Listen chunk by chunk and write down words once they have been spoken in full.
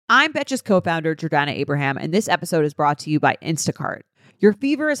I'm Betches co-founder Jordana Abraham, and this episode is brought to you by Instacart. Your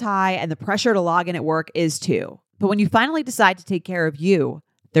fever is high and the pressure to log in at work is too. But when you finally decide to take care of you,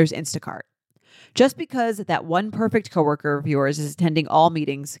 there's Instacart. Just because that one perfect coworker of yours is attending all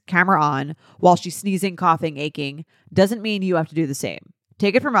meetings, camera on, while she's sneezing, coughing, aching, doesn't mean you have to do the same.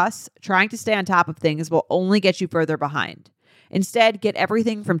 Take it from us, trying to stay on top of things will only get you further behind. Instead, get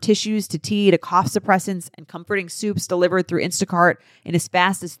everything from tissues to tea to cough suppressants and comforting soups delivered through Instacart in as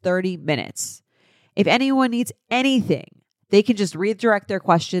fast as 30 minutes. If anyone needs anything, they can just redirect their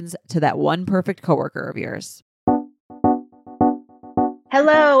questions to that one perfect coworker of yours.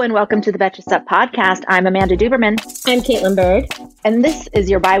 Hello and welcome to the Betches Up podcast. I'm Amanda Duberman. I'm Caitlin Bird. And this is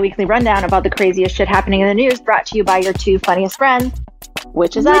your bi-weekly rundown about the craziest shit happening in the news, brought to you by your two funniest friends,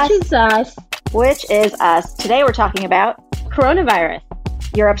 which is us. Which is us. Today we're talking about coronavirus,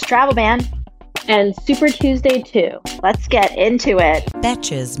 Europe's travel ban, and Super Tuesday 2. Let's get into it.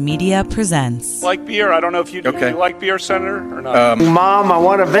 Betches Media presents. Like beer? I don't know if you like beer, Senator, or not. Mom, I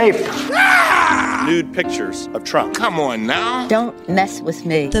want a vape. Nude pictures of Trump. Come on now. Don't mess with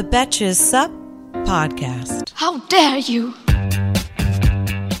me. The Betches Sup podcast. How dare you?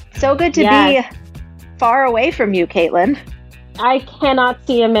 So good to be far away from you, Caitlin. I cannot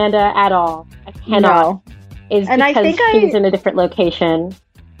see Amanda at all. I cannot. No. It's because I think she's in a different location.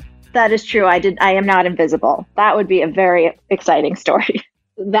 That is true. I am not invisible. That would be a very exciting story.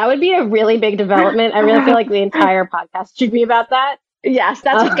 That would be a really big development. I really feel like the entire podcast should be about that. Yes,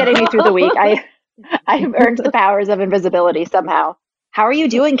 that's what's getting me through the week. I have earned the powers of invisibility somehow. How are you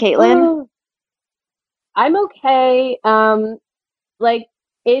doing, Caitlin? I'm okay.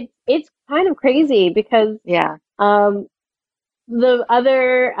 It's kind of crazy because the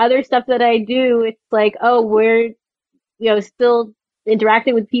other stuff that I do, it's like, oh, we're still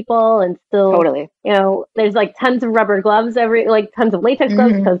interacting with people and still totally, there's like tons of rubber gloves tons of latex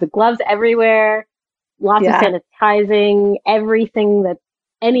gloves, tons of gloves everywhere, lots of sanitizing,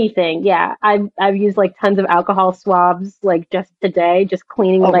 anything. Yeah, I've used like tons of alcohol swabs like just today, just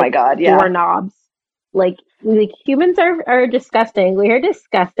cleaning doorknobs. Like humans are disgusting. We're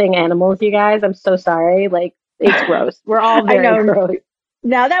disgusting animals, you guys. I'm so sorry. Like, it's gross. We're all very gross.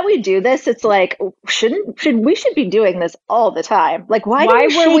 Now that we do this, it's like, we should be doing this all the time. Like, why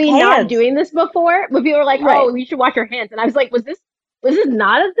were we not doing this before? When people were like, oh, we should wash our hands. And I was like, was this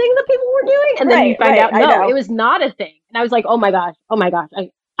not a thing that people were doing? And then you find out, no, it was not a thing. And I was like, oh my gosh,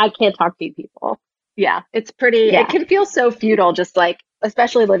 I can't talk to you people. Yeah, it's pretty, it can feel so futile, just like,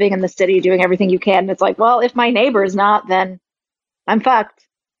 especially living in the city, doing everything you can. It's like, well, if my neighbor's not, then I'm fucked.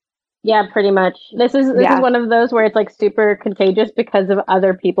 Yeah, pretty much. This is one of those where it's like super contagious because of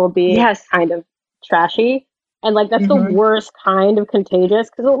other people being kind of trashy. And like, that's the worst kind of contagious.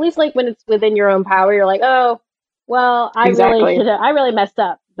 Because at least like when it's within your own power, you're like, oh, well, I really messed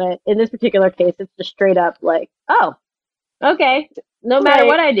up. But in this particular case, it's just straight up like, oh, okay. No matter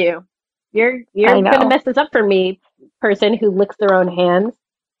what I do, you're going to mess this up for me, person who licks their own hands.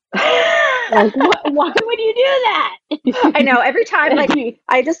 Like, why would you do that? I know. Every time, like,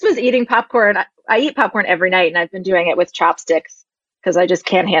 I just was eating popcorn. I eat popcorn every night, and I've been doing it with chopsticks because I just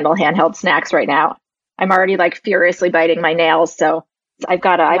can't handle handheld snacks right now. I'm already like furiously biting my nails, so I've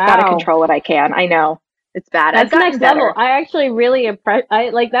got to control what I can. I know it's bad. That's next level. I actually really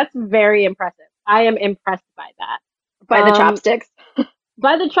that's very impressive. I am impressed by that. By the chopsticks.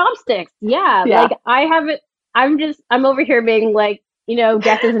 By the chopsticks, yeah. Like I haven't. I'm over here being like,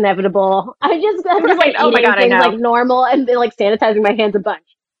 death is inevitable. I'm just like, oh my god, things like normal, and then like sanitizing my hands a bunch.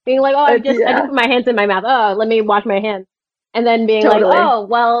 Being like, oh, I just put my hands in my mouth. Oh, let me wash my hands. And then being like, oh,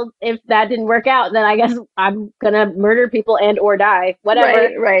 well, if that didn't work out, then I guess I'm gonna murder people and or die.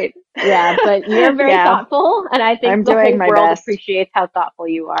 Whatever. Right. Yeah, but you're very thoughtful, and I think the whole world appreciates how thoughtful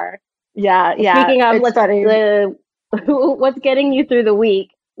you are. Yeah. Speaking of, what's getting you through the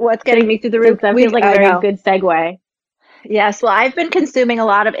week? What's getting me through the week? That feels like a very good segue. Yes, well, I've been consuming a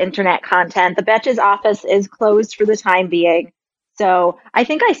lot of internet content. The Betches office is closed for the time being. So I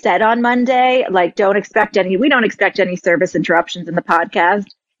think I said on Monday, like, we don't expect any service interruptions in the podcast.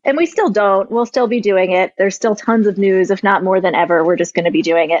 And we still don't. We'll still be doing it. There's still tons of news, if not more than ever. We're just going to be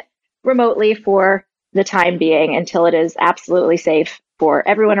doing it remotely for the time being until it is absolutely safe for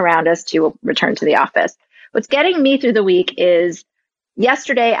everyone around us to return to the office. What's getting me through the week is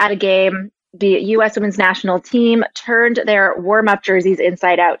yesterday at a game, the U.S. women's national team turned their warm-up jerseys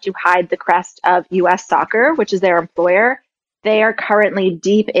inside out to hide the crest of U.S. Soccer, which is their employer. They are currently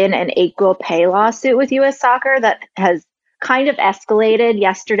deep in an equal pay lawsuit with U.S. Soccer that has kind of escalated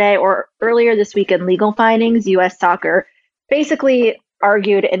yesterday or earlier this week in legal findings. U.S. Soccer basically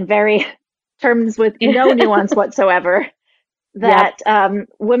argued in very terms with no nuance whatsoever that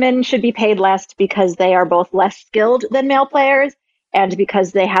women should be paid less because they are both less skilled than male players and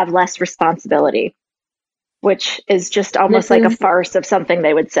because they have less responsibility, which is just almost like a farce of something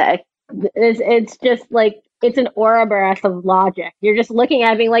they would say. It's just like, it's an Ouroboros of logic. You're just looking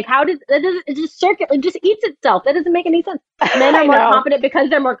at it being like, how did that? It just circulate, it just eats itself. That doesn't make any sense. Men are more competent because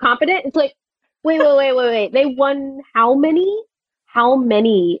they're more competent. It's like, wait. They won how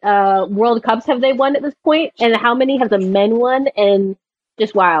many World Cups have they won at this point? And how many have the men won? And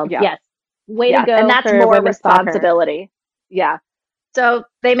just wild. Yeah. Yes. Way to go. And that's more responsibility. Soccer. Yeah. So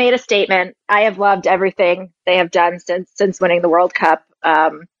they made a statement. I have loved everything they have done since winning the World Cup.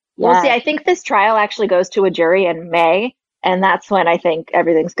 We'll see. I think this trial actually goes to a jury in May, and that's when I think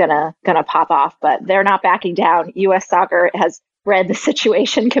everything's gonna pop off. But they're not backing down. U.S. Soccer has read the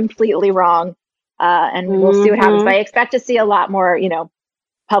situation completely wrong, and we'll see what happens. But I expect to see a lot more,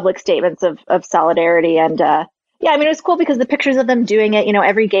 public statements of solidarity. And it was cool because the pictures of them doing it.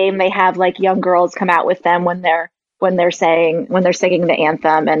 Every game they have like young girls come out with them when they're singing the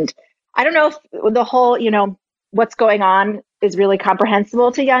anthem. And I don't know if the whole what's going on is really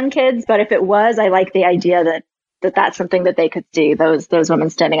comprehensible to young kids, but if it was, I like the idea that that's something that they could see, those women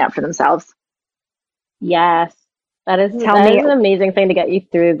standing up for themselves. Yes, that is an amazing thing to get you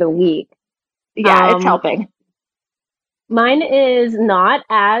through the week. Yeah, it's helping. Mine is not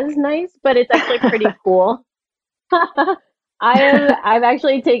as nice, but it's actually pretty cool. I'm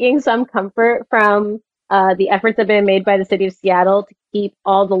actually taking some comfort from the efforts that have been made by the city of Seattle to keep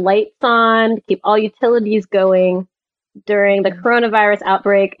all the lights on, to keep all utilities going during the coronavirus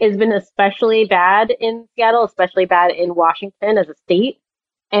outbreak. Has been especially bad in Seattle, especially bad in Washington as a state.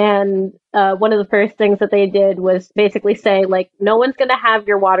 And one of the first things that they did was basically say, like, no one's going to have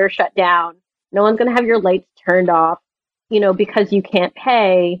your water shut down. No one's going to have your lights turned off, because you can't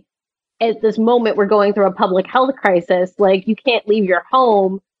pay. At this moment, we're going through a public health crisis. Like, you can't leave your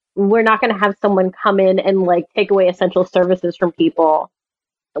home. We're not going to have someone come in and like take away essential services from people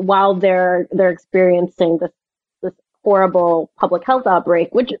while they're experiencing this horrible public health outbreak,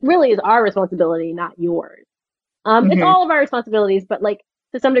 which really is our responsibility, not yours. It's all of our responsibilities, but like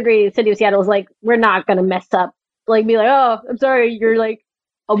to some degree, the city of Seattle is like, we're not going to mess up. Like, be like, oh, I'm sorry, you're like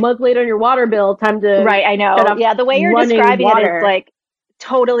a month late on your water bill. Time to right. I know. Yeah, the way you're describing it is like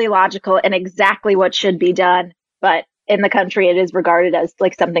totally logical and exactly what should be done, but in the country, it is regarded as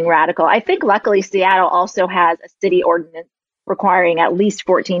like something radical. I think luckily Seattle also has a city ordinance requiring at least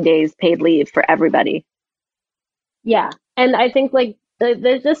 14 days paid leave for everybody. Yeah. And I think like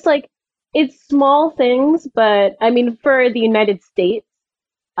there's just like, it's small things, but I mean, for the United States,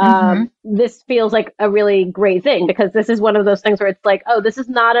 this feels like a really great thing because this is one of those things where it's like, oh, this is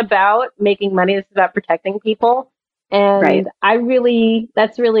not about making money. This is about protecting people. And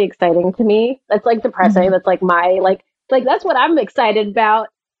that's really exciting to me. That's like depressing. That's like my, like that's what I'm excited about.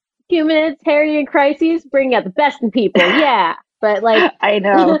 Humanitarian crises, bringing out the best in people. Yeah. But like, I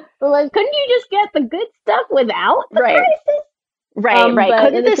know. But like, couldn't you just get the good stuff without the crisis? Right.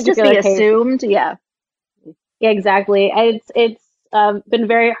 Couldn't this just be assumed? Yeah. Yeah, exactly. It's been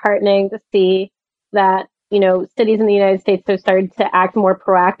very heartening to see that, cities in the United States have started to act more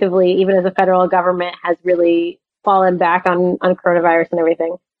proactively, even as the federal government has really fallen back on coronavirus and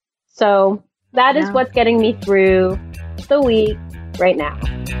everything. So that is what's getting me through the week right now.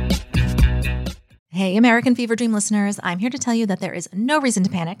 Hey, American Fever Dream listeners, I'm here to tell you that there is no reason to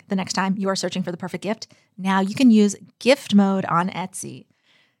panic the next time you are searching for the perfect gift. Now you can use gift mode on Etsy.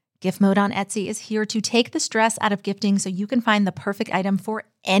 Gift mode on Etsy is here to take the stress out of gifting so you can find the perfect item for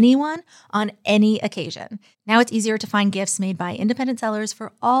anyone on any occasion. Now it's easier to find gifts made by independent sellers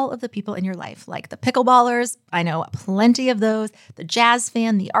for all of the people in your life, like the pickleballers, I know plenty of those, the jazz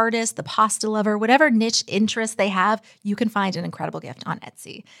fan, the artist, the pasta lover, whatever niche interest they have, you can find an incredible gift on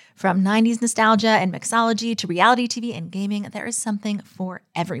Etsy. From 90s nostalgia and mixology to reality TV and gaming, there is something for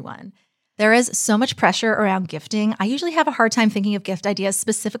everyone. There is so much pressure around gifting. I usually have a hard time thinking of gift ideas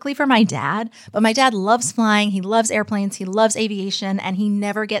specifically for my dad, but my dad loves flying, he loves airplanes, he loves aviation, and he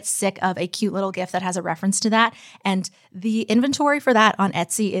never gets sick of a cute little gift that has a reference to that. And the inventory for that on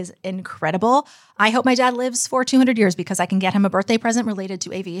Etsy is incredible. I hope my dad lives for 200 years because I can get him a birthday present related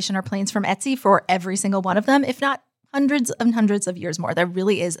to aviation or planes from Etsy for every single one of them, if not hundreds and hundreds of years more. There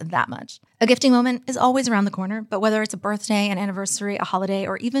really is that much. A gifting moment is always around the corner, but whether it's a birthday, an anniversary, a holiday,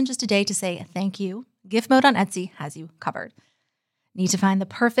 or even just a day to say thank you, Gift Mode on Etsy has you covered. Need to find the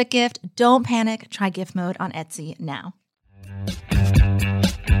perfect gift? Don't panic. Try Gift Mode on Etsy now.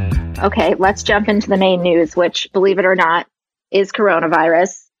 Okay, let's jump into the main news, which, believe it or not, is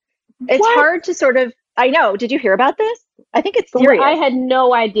coronavirus. It's hard to sort of, I know, did you hear about this? I think it's serious. I had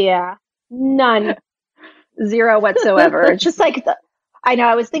no idea. None. Zero whatsoever. It's just like, I know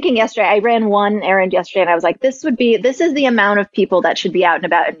I was thinking yesterday, I ran one errand yesterday and I was like, this is the amount of people that should be out and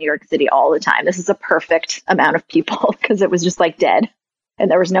about in New York City all the time. This is a perfect amount of people because it was just like dead and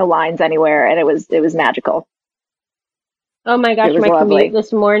there was no lines anywhere and it was magical. Oh my gosh, my commute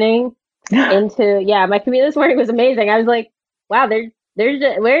this morning my commute this morning was amazing. I was like, wow, this is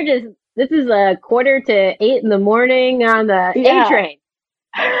 7:45 in the morning on the A train.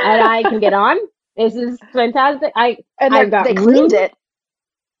 And I can get on. This is fantastic. They cleaned it.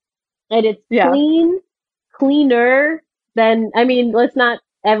 And it's cleaner than, let's not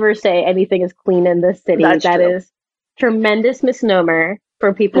ever say anything is clean in this city. That is tremendous misnomer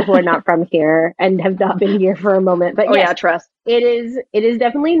for people who are not from here and have not been here for a moment. But trust. It is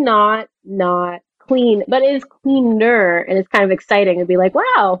definitely not clean, but it is cleaner, and it's kind of exciting to be like,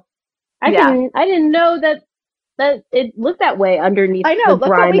 wow, I didn't know that it looked that way underneath the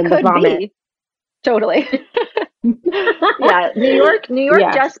grime and the vomit. Be. Totally. Yeah, New York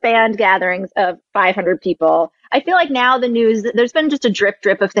just banned gatherings of 500 people. I feel like now the news, there's been just a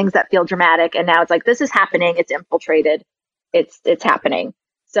drip of things that feel dramatic, and now it's like, this is happening, it's infiltrated, it's happening.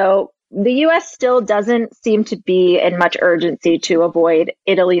 So the US still doesn't seem to be in much urgency to avoid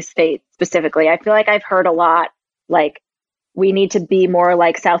Italy's fate specifically. I feel like I've heard a lot, like, we need to be more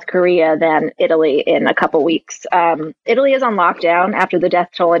like South Korea than Italy in a couple weeks. Italy is on lockdown after the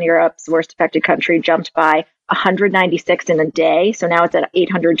death toll in Europe's worst affected country jumped by 196 in a day. So now it's at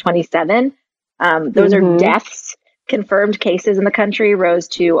 827. Those are deaths. Confirmed cases in the country rose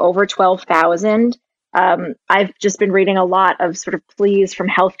to over 12,000. I've just been reading a lot of sort of pleas from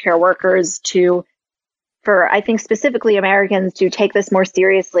healthcare workers for I think specifically Americans to take this more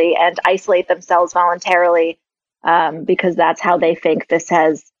seriously and isolate themselves voluntarily, because that's how they think this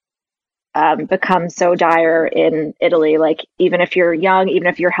has become so dire in Italy. Like, even if you're young, even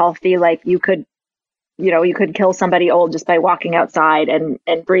if you're healthy, like you could kill somebody old just by walking outside and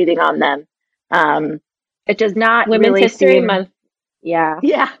breathing on them. It does not Women's really History seem... Month. Yeah.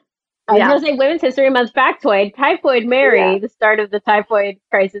 Yeah. I was going to say Women's History Month factoid. Typhoid Mary, the start of the typhoid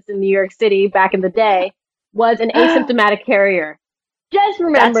crisis in New York City back in the day, was an asymptomatic carrier. Just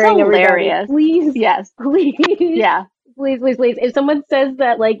remembering, hilarious. Please. Yes. Please. Yeah. Please. If someone says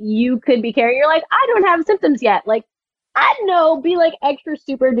that, like, you could be carrying, you're like, I don't have symptoms yet. Like, I don't know, be like extra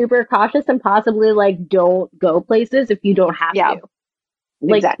super duper cautious and possibly like don't go places if you don't have to.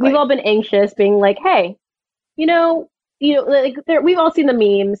 Like, exactly. We've all been anxious, being like, hey, like we've all seen the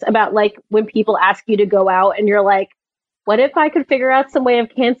memes about like when people ask you to go out and you're like, what if I could figure out some way of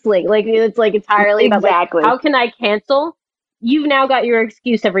canceling? Like, it's like entirely about like, how can I cancel? You've now got your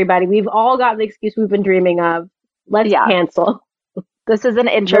excuse, everybody. We've all got the excuse we've been dreaming of. Let's cancel. This is an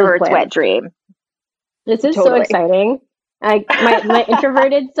introvert's wet dream. This is so exciting. My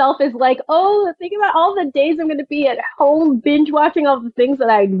introverted self is like, oh, think about all the days I'm going to be at home binge watching all the things that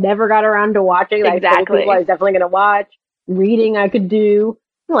I never got around to watching. That I told people I was definitely going to watch. Reading I could do.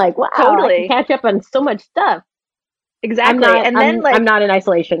 I'm like, wow, I can catch up on so much stuff. Exactly. I'm not in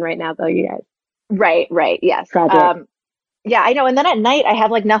isolation right now, though, you guys. Right. Yes. Yeah, I know. And then at night I have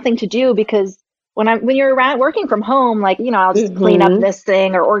like nothing to do because when you're around working from home, like, I'll just clean up this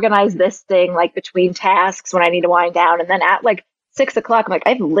thing or organize this thing, like between tasks when I need to wind down. And then at like 6 o'clock, I'm like,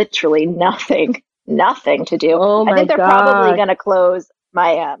 I have literally nothing to do. Oh my I think they're probably going to close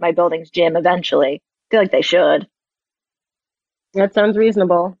my building's gym eventually. I feel like they should. That sounds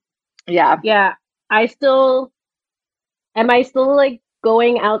reasonable. Yeah. Yeah. Am I still like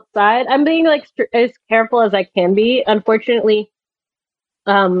going outside? I'm being like as careful as I can be. Unfortunately,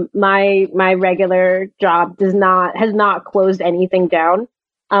 my regular job has not closed anything down.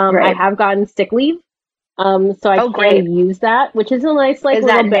 I have gotten sick leave. So I can use that, which is a nice like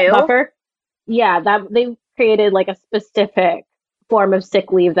little bit buffer. Yeah, that they've created like a specific form of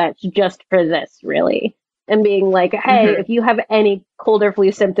sick leave that's just for this, really. And being like, hey, if you have any cold or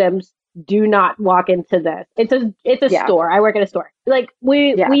flu symptoms, do not walk into this. It's a store. I work at a store. Like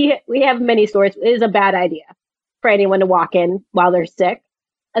we have many stores. It is a bad idea for anyone to walk in while they're sick,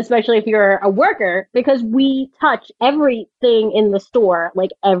 especially if you're a worker, because we touch everything in the store,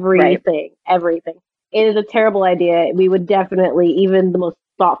 like everything. It is a terrible idea. We would definitely, even the most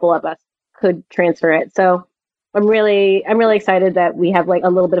thoughtful of us could transfer it. So I'm really excited that we have like a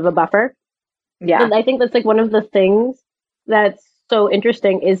little bit of a buffer. Yeah. And I think that's like one of the things that's so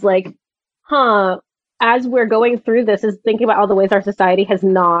interesting is like, as we're going through this, is thinking about all the ways our society has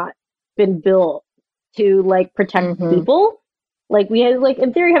not been built to like protect people. Like we had like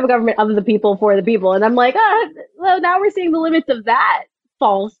in theory have a government of the people for the people. And I'm like, well, now we're seeing the limits of that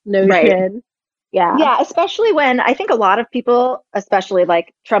false notion. Right. Yeah. Yeah. Especially when I think a lot of people, especially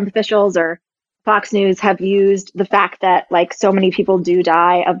like Trump officials or Fox News have used the fact that like so many people do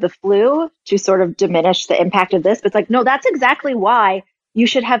die of the flu to sort of diminish the impact of this. But it's like, no, that's exactly why you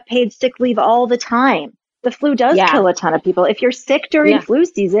should have paid sick leave all the time. The flu does kill a ton of people. If you're sick during flu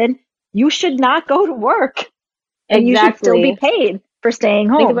season, you should not go to work. And you should still be paid for staying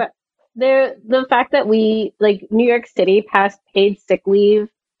home. Think about the fact that we, like, New York City passed paid sick leave.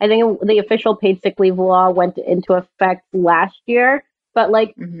 I think the official paid sick leave law went into effect last year. But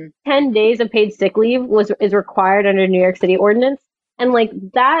like 10 days of paid sick leave is required under New York City ordinance. And like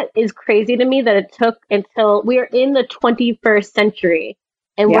that is crazy to me that it took until we are in the 21st century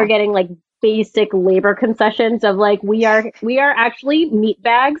and we're getting like basic labor concessions of like we are actually meat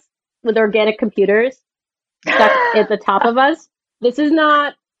bags with organic computers stuck at the top of us. This is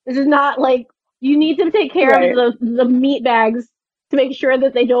not like you need to take care of the meat bags to make sure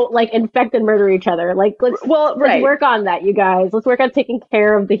that they don't like infect and murder each other. Like let's work on that, you guys. Let's work on taking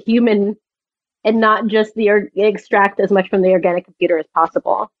care of the human and not just extract as much from the organic computer as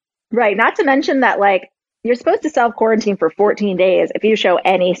possible. Right. Not to mention that like you're supposed to self-quarantine for 14 days if you show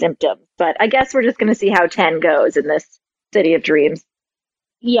any symptoms. But I guess we're just going to see how 10 goes in this city of dreams.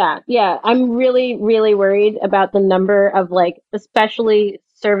 Yeah. I'm really, really worried about the number of like, especially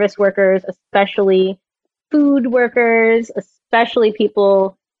service workers, especially food workers, especially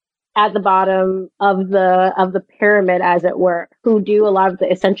people at the bottom of the pyramid, as it were, who do a lot of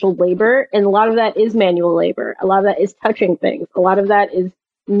the essential labor. And a lot of that is manual labor. A lot of that is touching things. A lot of that is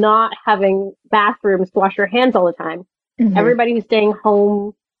not having bathrooms to wash your hands all the time. Everybody who's staying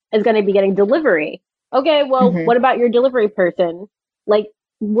home is going to be getting delivery. Okay, well, what about your delivery person? Like,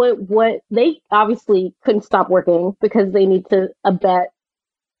 what they obviously couldn't stop working because they need to abet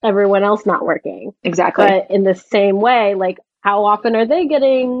everyone else not working. Exactly. But in the same way, like, how often are they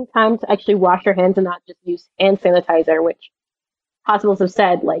getting time to actually wash their hands and not just use hand sanitizer, which hospitals have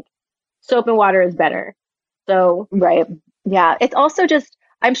said, like, soap and water is better. So, right. Yeah. It's also just,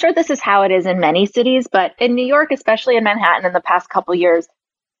 I'm sure this is how it is in many cities, but in New York, especially in Manhattan in the past couple years,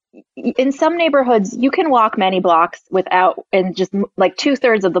 in some neighborhoods, you can walk many blocks without, and just like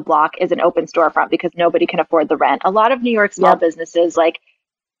 2/3 of the block is an open storefront because nobody can afford the rent. A lot of New York small businesses, like,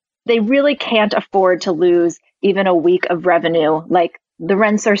 they really can't afford to lose even a week of revenue. Like the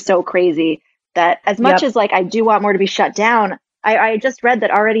rents are so crazy that as much as like I do want more to be shut down, I just read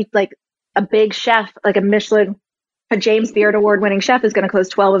that already like a big chef, like a James Beard Award winning chef is going to close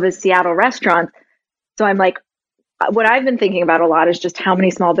 12 of his Seattle restaurants. So I'm like, what I've been thinking about a lot is just how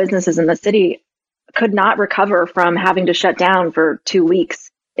many small businesses in the city could not recover from having to shut down for 2 weeks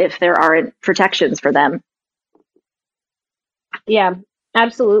if there aren't protections for them. Yeah.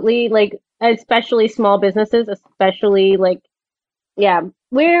 Absolutely. Like, especially small businesses, especially like,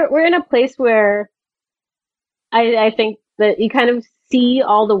 we're in a place where I think that you kind of see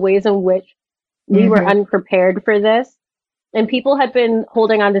all the ways in which we were unprepared for this. And people had been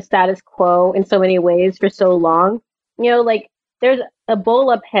holding on to status quo in so many ways for so long. You know, like there's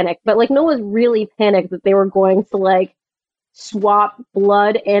Ebola panic, but like no one's really panicked that they were going to like swap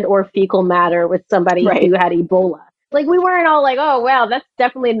blood and or fecal matter with somebody who had Ebola. Like, we weren't all like, oh, wow, that's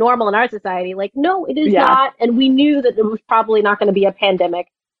definitely normal in our society. Like, no, it is not. And we knew that it was probably not going to be a pandemic.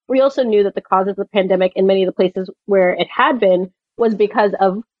 We also knew that the cause of the pandemic in many of the places where it had been was because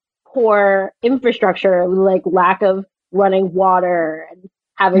of poor infrastructure, like lack of running water and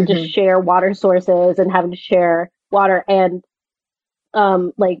having to share water sources and having to share water and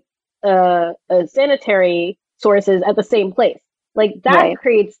sanitary sources at the same place. Like, that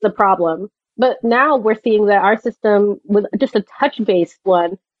creates the problem. But now we're seeing that our system, with just a touch-based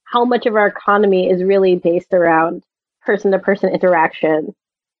one, how much of our economy is really based around person-to-person interaction.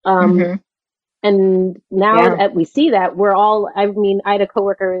 And now that we see that, we're all, I had a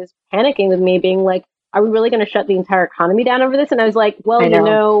coworker who was panicking with me, being like, are we really going to shut the entire economy down over this? And I was like, well, you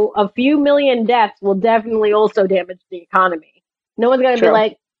know, a few million deaths will definitely also damage the economy. No one's going to be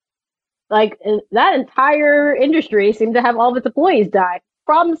like that entire industry seemed to have all of its employees die.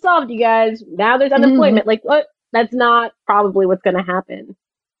 Problem solved, you guys. Now there's unemployment. Like, what? That's not probably what's going to happen.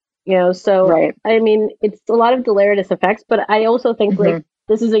 You know, so, I mean, it's a lot of deleterious effects, but I also think, like,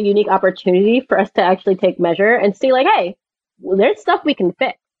 this is a unique opportunity for us to actually take measure and see, like, hey, there's stuff we can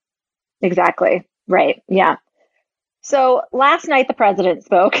fix. Exactly. Right. Yeah. So last night the president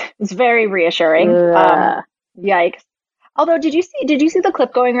spoke. It's very reassuring. Yikes. Although, did you see the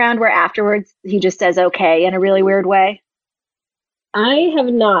clip going around where afterwards he just says okay in a really weird way? I have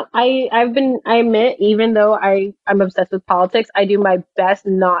not. I admit, even though I'm obsessed with politics, I do my best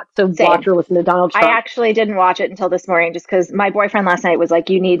not to watch or listen to Donald Trump. I actually didn't watch it until this morning just because my boyfriend last night was like,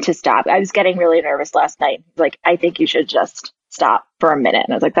 you need to stop. I was getting really nervous last night. Like, I think you should just stop for a minute.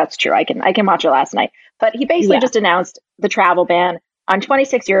 And I was like, that's true. I can watch it last night. But he basically just announced the travel ban on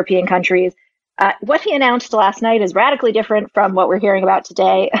 26 European countries. What he announced last night is radically different from what we're hearing about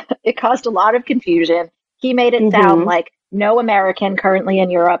today. It caused a lot of confusion. He made it sound like no American currently in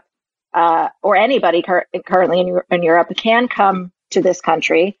Europe or anybody currently in Europe can come to this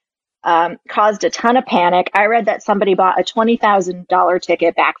country. Caused a ton of panic. I read that somebody bought a $20,000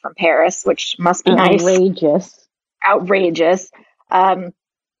 ticket back from Paris, which must be nice. Outrageous.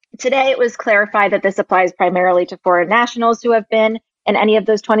 Today, it was clarified that this applies primarily to foreign nationals who have been in any of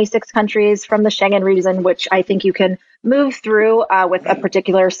those 26 countries from the Schengen region, which I think you can move through with a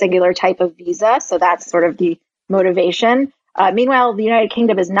particular singular type of visa. So that's sort of the motivation. Meanwhile, the United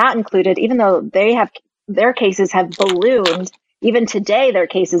Kingdom is not included, even though their cases have ballooned. Even today, their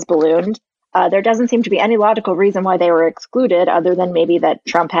cases ballooned. There doesn't seem to be any logical reason why they were excluded, other than maybe that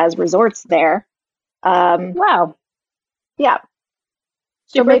Trump has resorts there. Wow. Yeah.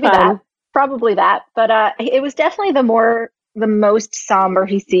 So maybe probably that. But it was definitely the most somber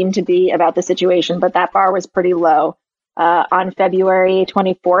he seemed to be about the situation, but that bar was pretty low. On February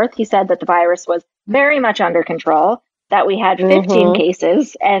 24th, he said that the virus was very much under control, that we had 15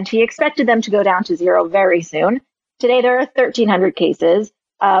 cases, and he expected them to go down to 0 very soon. Today, there are 1,300 cases,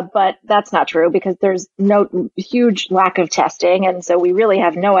 but that's not true because there's no huge lack of testing. And so we really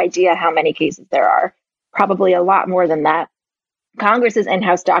have no idea how many cases there are, probably a lot more than that. Congress's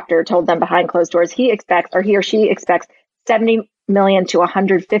in-house doctor told them behind closed doors he or she expects 70 million to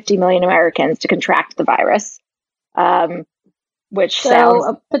 150 million Americans to contract the virus, which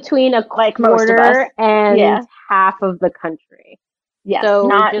sounds between a quarter and half of the country. Yes, so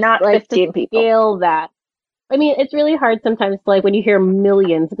not 15 people. Scale that. I mean, it's really hard sometimes, like when you hear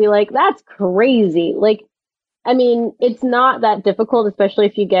millions, to be like, that's crazy. Like, I mean, it's not that difficult, especially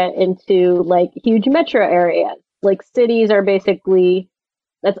if you get into like huge metro areas. Like cities are basically,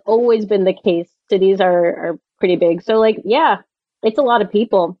 that's always been the case. Cities are pretty big. So like, yeah, it's a lot of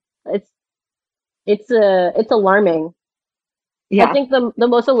people. It's alarming. Yeah. I think the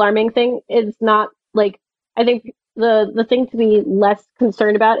most alarming thing is not like, I think the thing to be less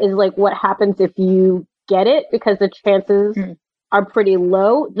concerned about is like what happens if you get it, because the chances are pretty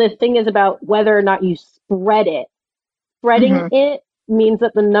low. The thing is about whether or not you spread it. Spreading it means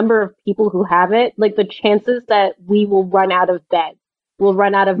that the number of people who have it, like the chances that we will run out of beds, we'll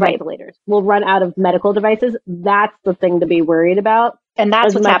run out of ventilators, we'll run out of medical devices, that's the thing to be worried about. And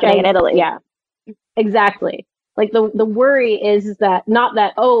that's what's happening in Italy. Yeah, exactly. Like the worry is that not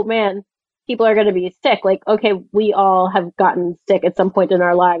that, oh man, people are going to be sick. Like, okay, we all have gotten sick at some point in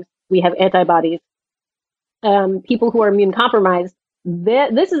our lives. We have antibodies. People who are immune compromised,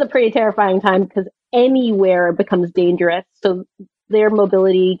 this is a pretty terrifying time because anywhere becomes dangerous. So their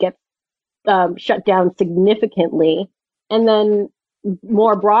mobility gets shut down significantly. And then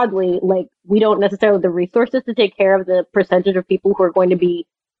more broadly, like we don't necessarily have the resources to take care of the percentage of people who are going to be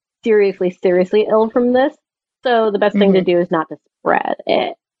seriously ill from this. So the best thing to do is not to spread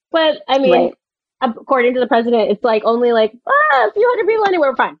it. But I mean, according to the president, it's like only like a few hundred people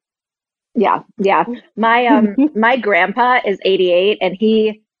anywhere, fine. Yeah. My grandpa is 88 and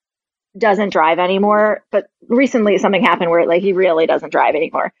he doesn't drive anymore. But recently something happened where like he really doesn't drive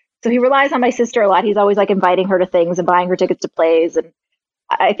anymore. So he relies on my sister a lot. He's always like inviting her to things and buying her tickets to plays. And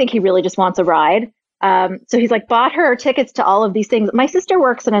I think he really just wants a ride. So he's like bought her tickets to all of these things. My sister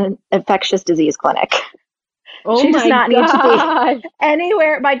works in an infectious disease clinic. She does not need to be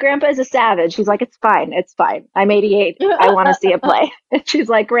anywhere. My grandpa is a savage. He's like, it's fine. I'm 88. I want to see a play. And she's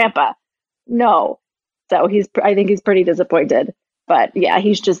like, Grandpa, no. So I think he's pretty disappointed. But yeah,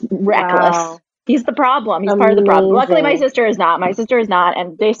 he's just reckless. Wow. He's the problem. He's part of the problem. Luckily, my sister is not.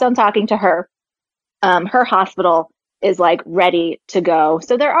 And based on talking to her, her hospital is like ready to go.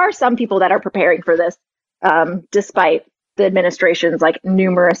 So there are some people that are preparing for this, despite the administration's like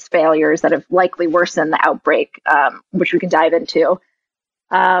numerous failures that have likely worsened the outbreak, which we can dive into.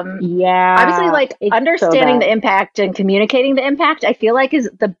 Obviously, like understanding the impact and communicating the impact, I feel like is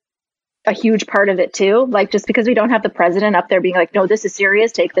a huge part of it too. Like just because we don't have the president up there being like, no, this is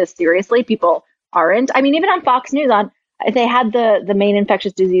serious, take this seriously. People aren't. I mean, even on Fox News, they had the main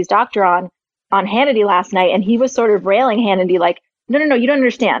infectious disease doctor on Hannity last night, and he was sort of railing Hannity like, no, you don't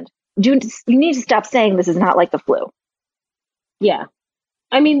understand. You need to stop saying this is not like the flu. Yeah.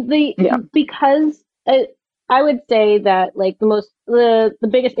 I mean, because I would say that like the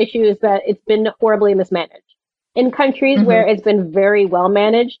biggest issue is that it's been horribly mismanaged. In countries where it's been very well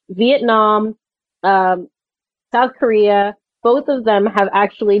managed, Vietnam, South Korea, both of them have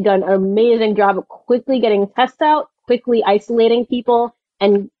actually done an amazing job of quickly getting tests out, quickly isolating people,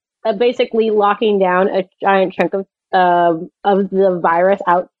 and basically locking down a giant chunk of of the virus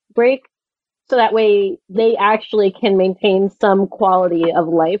outbreak. So that way they actually can maintain some quality of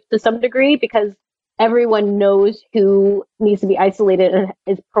life to some degree, because everyone knows who needs to be isolated and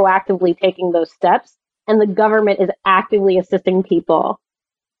is proactively taking those steps. And the government is actively assisting people.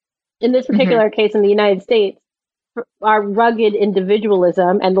 In this particular case in the United States, our rugged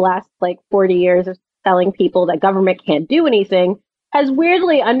individualism and the last 40 years of telling people that government can't do anything has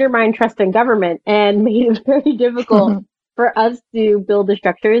weirdly undermined trust in government and made it very difficult for us to build the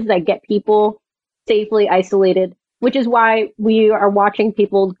structures that get people safely isolated, which is why we are watching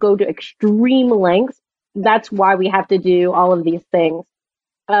people go to extreme lengths. That's why we have to do all of these things.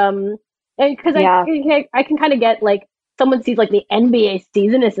 And because I can kind of get someone sees the NBA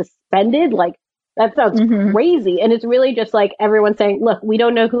season is suspended, that sounds crazy. And it's really just everyone saying, look, we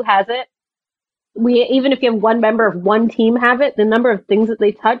don't know who has it. Even if you have one member of one team have it, the number of things that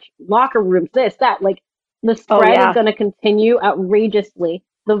they touch, locker rooms, this, that, the spread is going to continue outrageously.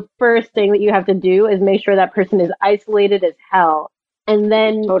 The first thing that you have to do is make sure that person is isolated as hell. And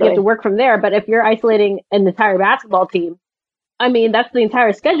then you have to work from there. But if you're isolating an entire basketball team, I mean, that's the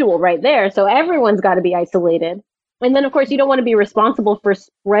entire schedule right there. So everyone's got to be isolated. And then, of course, you don't want to be responsible for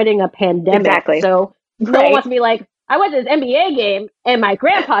spreading a pandemic. Exactly. So no one wants to be I went to this NBA game and my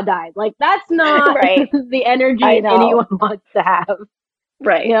grandpa died. That's not the energy anyone wants to have.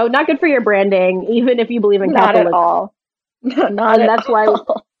 Right. Not good for your branding, even if you believe in capitalism. Not at all. Not and at that's all.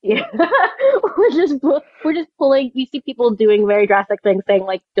 why we're just pulling. You see people doing very drastic things, saying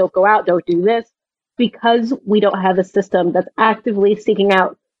don't go out, don't do this, because we don't have a system that's actively seeking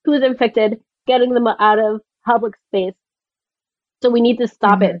out who's infected, getting them out of public space. So we need to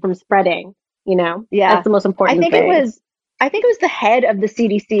stop it from spreading. That's the most important thing. I think it was the head of the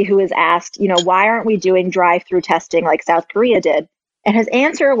CDC who was asked, why aren't we doing drive-through testing like South Korea did? And his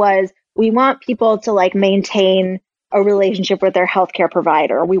answer was, we want people to maintain a relationship with their healthcare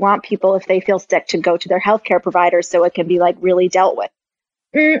provider. We want people, if they feel sick, to go to their healthcare provider so it can be really dealt with.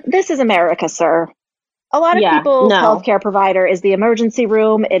 This is America, sir. A lot of people's healthcare provider is the emergency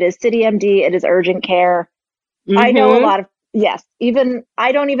room. It is CityMD. It is urgent care. I know a lot of,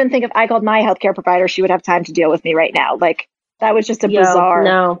 I don't even think if I called my healthcare provider, she would have time to deal with me right now. That was just a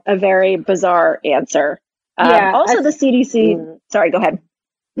very bizarre answer. Also, the CDC, sorry, go ahead.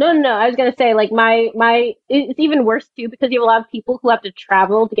 No. I was going to say, it's even worse too, because you have a lot of people who have to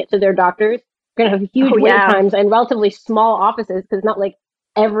travel to get to their doctors. You're going to have huge wait times and relatively small offices, because not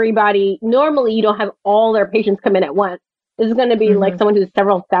everybody, normally you don't have all their patients come in at once. This is going to be someone who's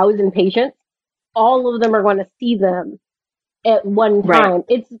several thousand patients. All of them are going to see them at one time. Right.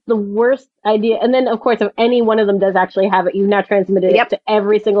 It's the worst idea. And then, of course, if any one of them does actually have it, you've now transmitted it to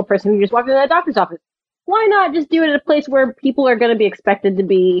every single person who just walked into that doctor's office. Why not just do it at a place where people are going to be expected to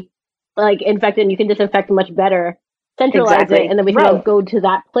be infected, and you can disinfect much better, centralize it, and then we can all go to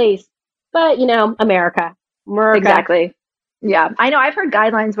that place. But, America. Exactly. Yeah. I know I've heard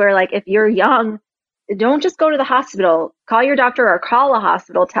guidelines where if you're young, don't just go to the hospital, call your doctor or call a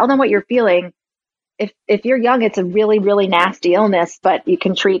hospital, tell them what you're feeling. If you're young, it's a really, really nasty illness, but you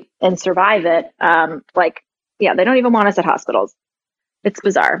can treat and survive it. They don't even want us at hospitals. It's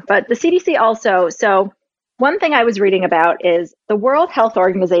bizarre. But the CDC also, so one thing I was reading about is the World Health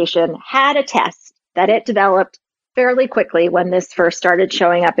Organization had a test that it developed fairly quickly when this first started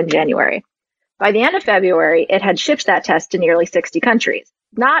showing up in January. By the end of February, it had shipped that test to nearly 60 countries,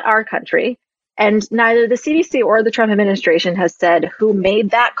 not our country. And neither the CDC or the Trump administration has said who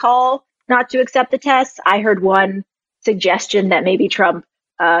made that call not to accept the test. I heard one suggestion that maybe Trump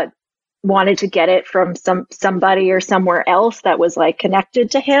wanted to get it from somebody or somewhere else that was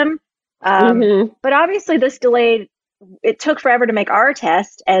connected to him. But obviously this delayed, it took forever to make our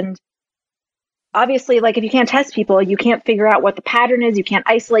test. And obviously, if you can't test people, you can't figure out what the pattern is. You can't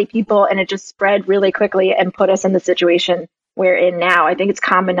isolate people. And it just spread really quickly and put us in the situation we're in now. I think it's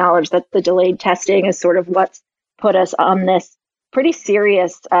common knowledge that the delayed testing is sort of what's put us on this pretty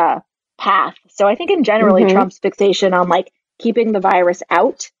serious path. So I think in general, Trump's fixation on keeping the virus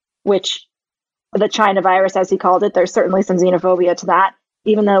out, which the China virus, as he called it, there's certainly some xenophobia to that,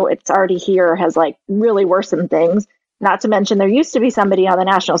 even though it's already here, has really worsened things. Not to mention, there used to be somebody on the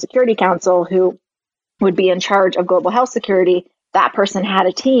National Security Council who would be in charge of global health security. That person had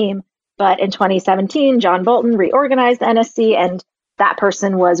a team, but in 2017, John Bolton reorganized the NSC, and that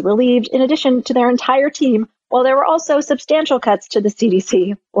person was relieved in addition to their entire team, while there were also substantial cuts to the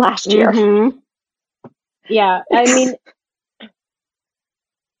CDC last year. Yeah, I mean,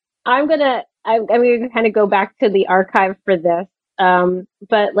 I'm gonna kind of go back to the archive for this.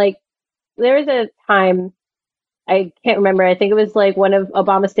 But there was a time, I can't remember, I think it was one of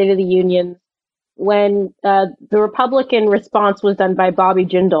Obama's State of the Union, when the Republican response was done by Bobby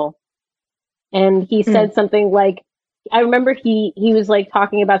Jindal. And he said something like, I remember he was like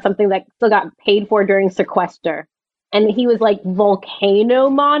talking about something that still got paid for during sequester. And he was like volcano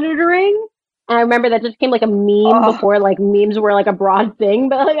monitoring. And I remember that just became like a meme before like memes were like a broad thing.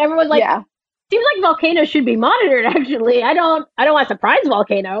 But like everyone's like, seems like volcanoes should be monitored actually. I don't want to surprise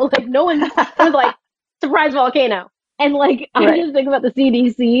volcano. Like no one was like surprise volcano. And like I just think about the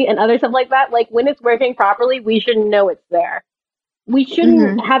CDC and other stuff like that. Like when it's working properly, we should know it's there. We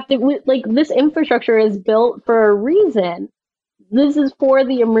shouldn't have to, like, this infrastructure is built for a reason. This is for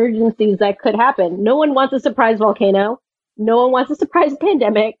the emergencies that could happen. No one wants a surprise volcano. No one wants a surprise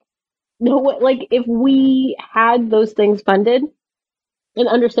pandemic. No one, like, if we had those things funded, and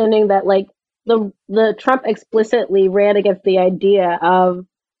understanding that, like, the Trump explicitly ran against the idea of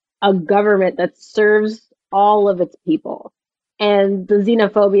a government that serves all of its people. And the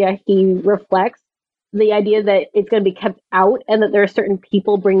xenophobia he reflects, the idea that it's going to be kept out and that there are certain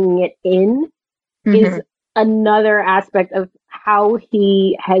people bringing it in is another aspect of how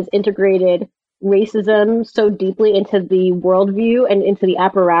he has integrated racism so deeply into the worldview and into the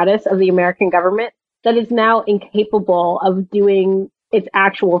apparatus of the American government that is now incapable of doing its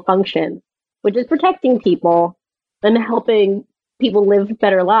actual function, which is protecting people and helping people live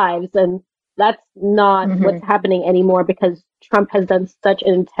better lives. And that's not what's happening anymore because Trump has done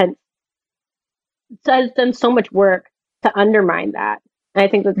has done so much work to undermine that. And I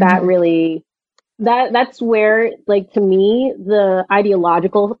think that really, that's where, like, to me, the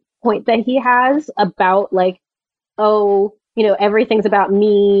ideological point that he has about, like, oh, you know, everything's about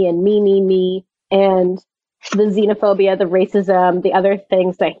me and me, and the xenophobia, the racism, the other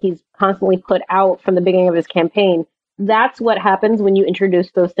things that he's constantly put out from the beginning of his campaign. That's what happens when you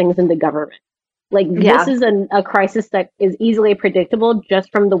introduce those things into government. Like, this is a crisis that is easily predictable just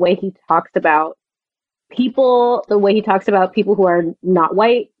from the way he talks about people, the way he talks about people who are not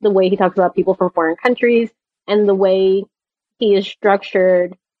white, the way he talks about people from foreign countries, and the way he is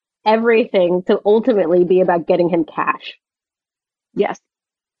structured everything to ultimately be about getting him cash. Yes,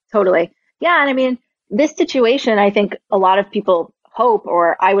 totally. Yeah, and I mean, this situation, I think a lot of people hope,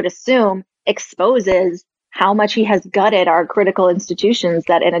 or I would assume, exposes how much he has gutted our critical institutions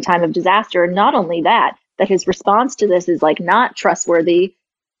that in a time of disaster, and not only that his response to this is like not trustworthy.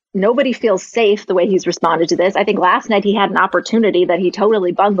 Nobody feels safe the way he's responded to this. I think last night he had an opportunity that he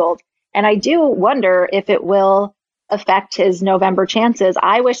totally bungled. And I do wonder if it will affect his November chances.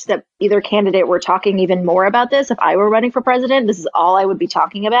 I wish that either candidate were talking even more about this. If I were running for president, this is all I would be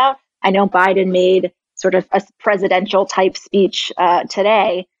talking about. I know Biden made sort of a presidential type speech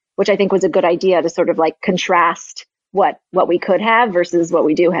today, which I think was a good idea to sort of like contrast what we could have versus what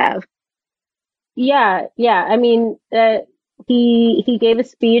we do have. Yeah. I mean, he gave a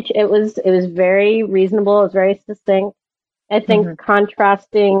speech. It was very reasonable. It was very succinct. I think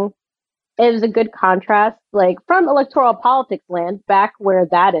contrasting, it was a good contrast, like from electoral politics land back where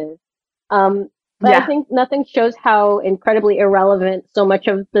that is. But I think nothing shows how incredibly irrelevant so much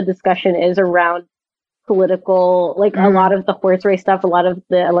of the discussion is around political, like a lot of the horse race stuff, a lot of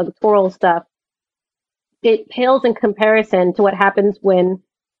the electoral stuff. It pales in comparison to what happens when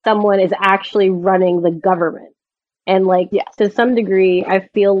someone is actually running the government. And like, to some degree, I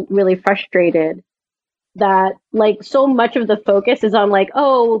feel really frustrated that like so much of the focus is on like,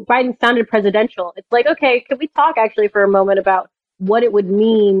 oh, Biden sounded presidential. It's like, okay, could we talk actually for a moment about what it would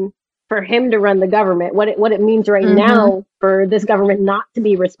mean for him to run the government, what it means right now for this government not to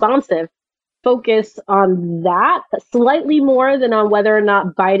be responsive? Focus on that slightly more than on whether or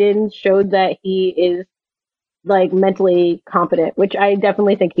not Biden showed that he is like mentally competent, which I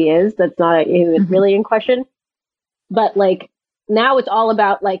definitely think he is. That's not really in question. But like now it's all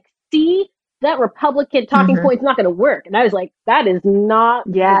about like, see, that Republican talking point's not going to work. And I was like, that is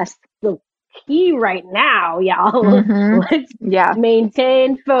not the key right now, y'all. Let's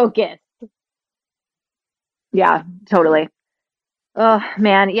maintain focus. Yeah, totally. Oh,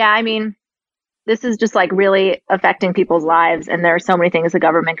 man. Yeah, I mean, this is just like really affecting people's lives. And there are so many things the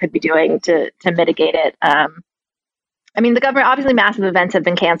government could be doing to mitigate it. I mean, the government, obviously massive events have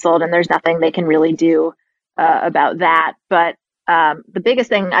been canceled and there's nothing they can really do about that. But the biggest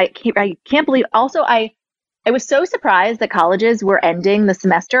thing I can't believe also, I was so surprised that colleges were ending the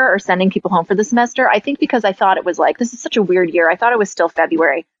semester or sending people home for the semester. I think because I thought it was like, this is such a weird year. I thought it was still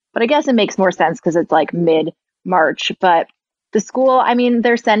February, but I guess it makes more sense because it's like mid-March. But the school, I mean,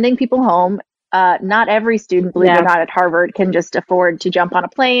 they're sending people home. Not every student, believe it or not, at Harvard can just afford to jump on a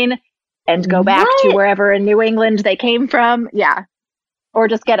plane and go back to wherever in New England they came from. Yeah. Or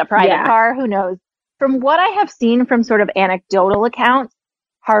just get a private car. Who knows? From what I have seen from sort of anecdotal accounts,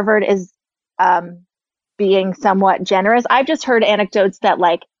 Harvard is being somewhat generous. I've just heard anecdotes that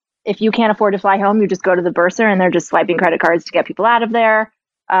like, if you can't afford to fly home, you just go to the bursar and they're just swiping credit cards to get people out of there.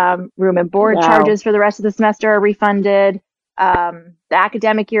 Room and board charges for the rest of the semester are refunded. The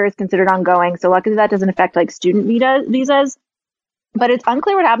academic year is considered ongoing. So luckily that doesn't affect like student visas. But it's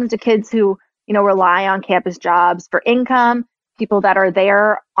unclear what happens to kids who, rely on campus jobs for income, people that are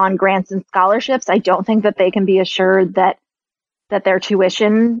there on grants and scholarships. I don't think that they can be assured that their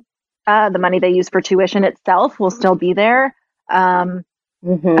tuition, the money they use for tuition itself, will still be there.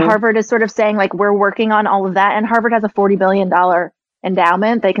 Harvard is sort of saying like, we're working on all of that. And Harvard has a $40 billion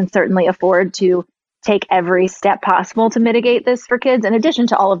endowment. They can certainly afford to take every step possible to mitigate this for kids, in addition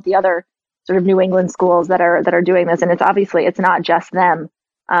to all of the other sort of New England schools that are doing this. And it's not just them.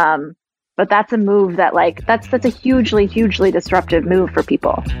 But that's a move that like, that's a hugely, hugely disruptive move for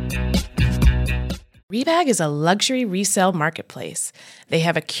people. Rebag is a luxury resale marketplace. They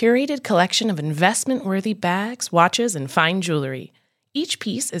have a curated collection of investment-worthy bags, watches, and fine jewelry. Each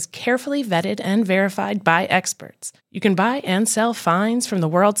piece is carefully vetted and verified by experts. You can buy and sell finds from the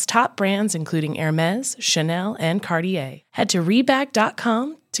world's top brands, including Hermes, Chanel, and Cartier. Head to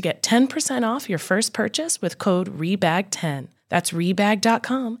Rebag.com to get 10% off your first purchase with code REBAG10. That's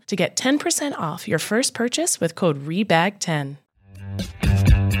Rebag.com to get 10% off your first purchase with code REBAG10.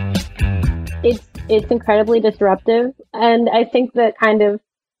 It's incredibly disruptive, and I think that kind of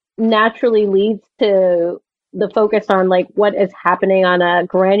naturally leads to the focus on like what is happening on a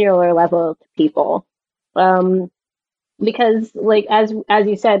granular level to people, because like as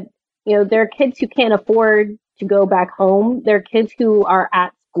you said, there are kids who can't afford to go back home. There are kids who are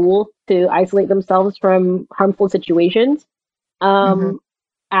at school to isolate themselves from harmful situations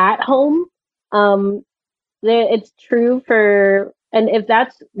at home. It's true for, and if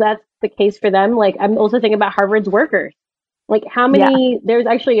that's the case for them, like I'm also thinking about Harvard's workers. Like how many, there's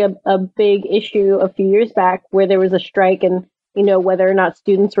actually a big issue a few years back where there was a strike and, whether or not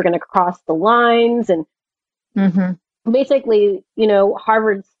students were going to cross the lines. And basically,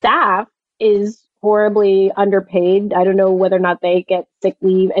 Harvard staff is horribly underpaid. I don't know whether or not they get sick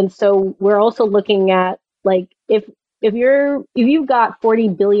leave. And so we're also looking at like, if you've got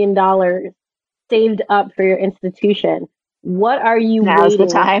 $40 billion saved up for your institution, what are you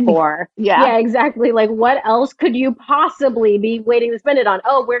waiting for? Yeah, exactly. Like, what else could you possibly be waiting to spend it on?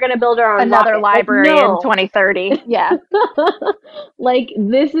 Oh, we're going to build our own another library in 2030. Yeah. Like,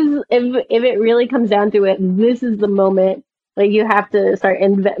 this is, if it really comes down to it, this is the moment, like, you have to start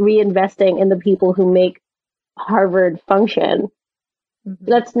reinvesting in the people who make Harvard function.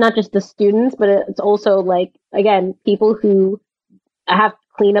 That's not just the students, but it's also, like, again, people who have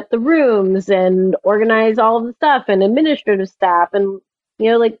clean up the rooms and organize all of the stuff and administrative staff. And,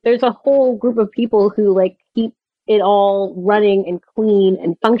 like there's a whole group of people who like keep it all running and clean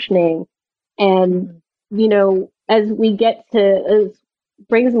and functioning. And, as we get to, it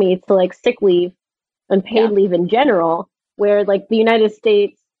brings me to like sick leave and paid leave in general, where like the United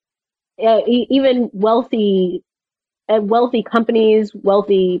States, even wealthy companies,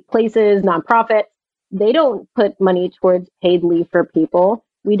 wealthy places, nonprofits, they don't put money towards paid leave for people.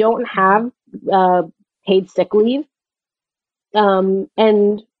 We don't have paid sick leave.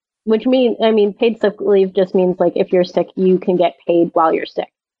 And which means, paid sick leave just means like if you're sick, you can get paid while you're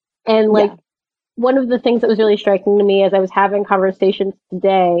sick. And like one of the things that was really striking to me as I was having conversations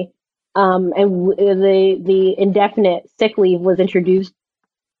today, and the indefinite sick leave was introduced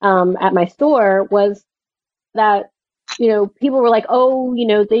at my store, was that people were like, oh,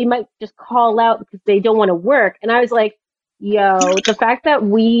 they might just call out because they don't want to work. And I was like, the fact that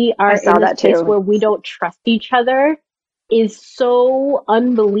we are in this place where we don't trust each other is so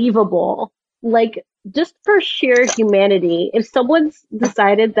unbelievable. Like, just for sheer humanity, if someone's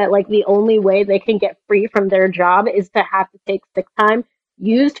decided that like the only way they can get free from their job is to have to take sick time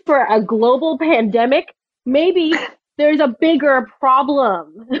used for a global pandemic, maybe there's a bigger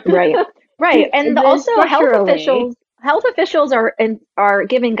problem. Right. And also health officials are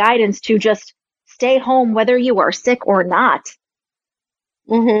giving guidance to just stay home whether you are sick or not.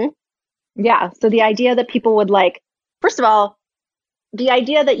 Yeah. So the idea that people would like, first of all, the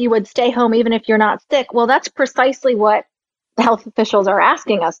idea that you would stay home even if you're not sick, well, that's precisely what the health officials are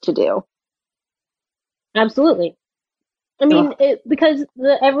asking us to do. Absolutely. Because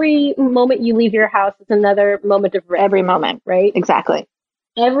every moment you leave your house is another moment of risk. Every moment, right? Exactly.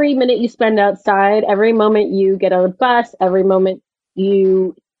 Every minute you spend outside, every moment you get on a bus, every moment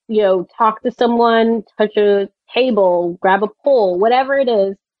you talk to someone, touch a table, grab a pole, whatever it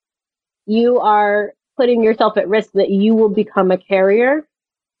is, you are putting yourself at risk that you will become a carrier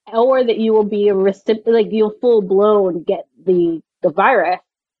or that you will be a recipient, like you'll full blown get the virus.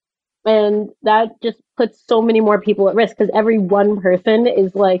 And that just puts so many more people at risk because every one person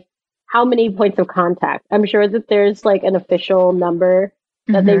is like, how many points of contact? I'm sure that there's like an official number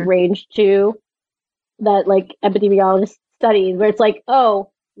that they range to that like epidemiologists study where it's like,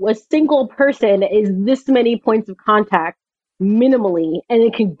 oh, a single person is this many points of contact minimally, and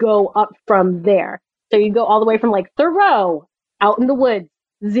it can go up from there. So you go all the way from like Thoreau out in the woods,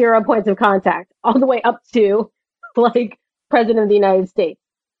 0 points of contact, all the way up to like President of the United States.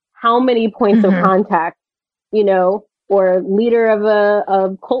 How many points of contact, or leader of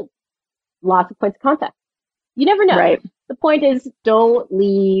a cult, lots of points of contact. You never know. Right. The point is, don't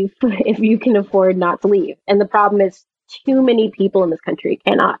leave if you can afford not to leave. And the problem is too many people in this country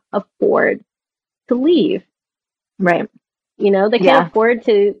cannot afford to leave. Right. They can't afford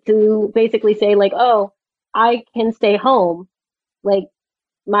to basically say like, oh, I can stay home. Like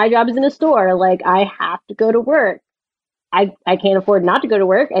my job is in a store. Like I have to go to work. I can't afford not to go to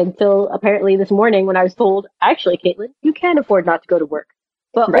work until apparently this morning when I was told, actually, Caitlin, you can afford not to go to work,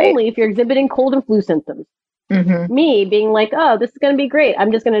 but only if you're exhibiting cold and flu symptoms. Me being like, oh, this is going to be great.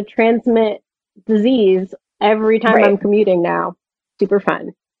 I'm just going to transmit disease every time I'm commuting now. Super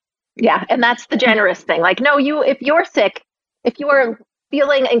fun. Yeah. And that's the generous thing. Like, no, if you're sick, if you are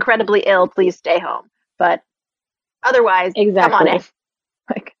feeling incredibly ill, please stay home. But otherwise, come on in.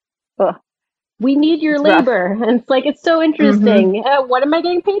 Like, we need your labor. And it's like, it's so interesting. What am I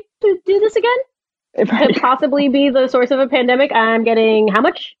getting paid to do this again? Could possibly be the source of a pandemic. I'm getting how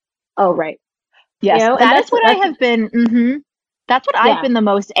much? Oh, right. Yes, that's what I have been. That's what I've been the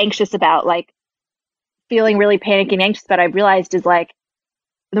most anxious about, like feeling really panicky and anxious about. I've realized is like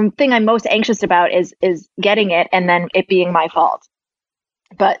the thing I'm most anxious about is getting it and then it being my fault.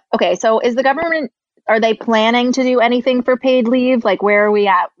 But okay, so is the government, are they planning to do anything for paid leave? Like, where are we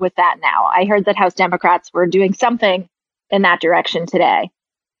at with that now? I heard that House Democrats were doing something in that direction today.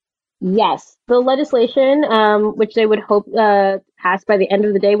 Yes. The legislation, which they would hope pass by the end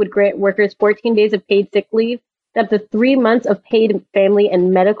of the day, would grant workers 14 days of paid sick leave, up to 3 months of paid family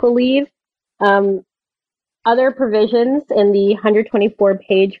and medical leave. Other provisions in the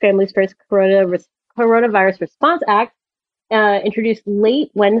 124-page Families First Coronavirus Response Act introduced late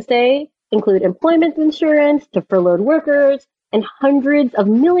Wednesday include employment insurance to furloughed workers and hundreds of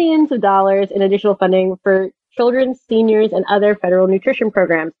millions of dollars in additional funding for children, seniors, and other federal nutrition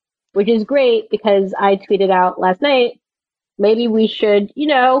programs, which is great because I tweeted out last night, maybe we should,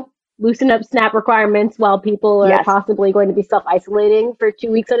 loosen up SNAP requirements while people are possibly going to be self-isolating for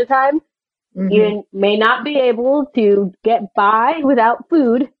 2 weeks at a time. You may not be able to get by without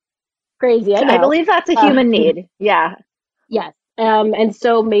food. Crazy, I know. I believe that's a human need. Yeah. Yes. And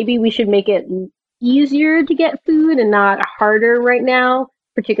so maybe we should make it easier to get food and not harder right now,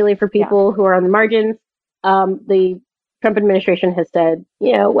 particularly for people who are on the margins. The Trump administration has said,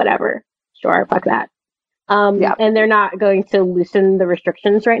 whatever, sure, fuck that. And they're not going to loosen the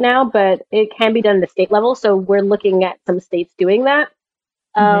restrictions right now, but it can be done at the state level. So we're looking at some states doing that.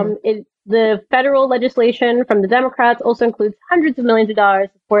 The federal legislation from the Democrats also includes hundreds of millions of dollars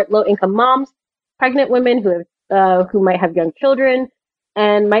to support low-income moms, pregnant women who might have young children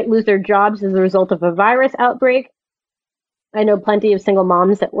and might lose their jobs as a result of a virus outbreak. I know plenty of single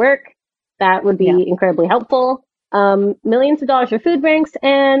moms at work. That would be incredibly helpful. Millions of dollars for food banks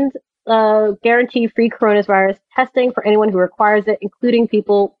and guarantee free coronavirus testing for anyone who requires it, including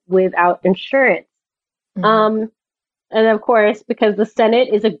people without insurance. And of course, because the Senate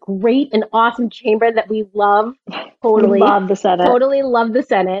is a great and awesome chamber that we love, totally love the Senate. Totally love the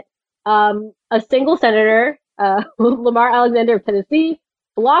Senate. A single senator, Lamar Alexander of Tennessee,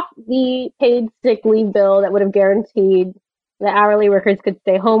 blocked the paid sick leave bill that would have guaranteed that hourly workers could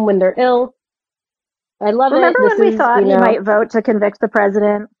stay home when they're ill. I love Remember it. Remember when we thought he might vote to convict the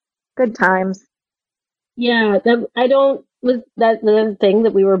president? Good times. Yeah, was that the thing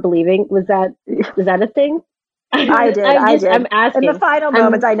that we were believing? Was that a thing? I did. I'm asking. In the final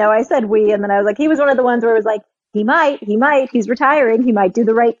moments, I know I said we, and then I was like, he was one of the ones where it was like, he might, he's retiring, he might do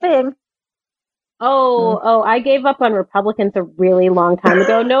the right thing. Oh, I gave up on Republicans a really long time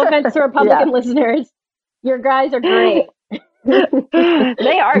ago. No offense to Republican listeners. Your guys are great.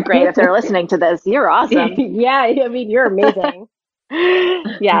 They are great if they're listening to this. You're awesome. Yeah, I mean, you're amazing.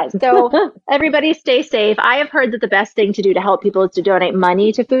 Yeah, so everybody stay safe. I have heard that the best thing to do to help people is to donate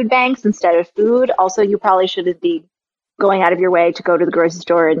money to food banks instead of food. Also, you probably shouldn't be going out of your way to go to the grocery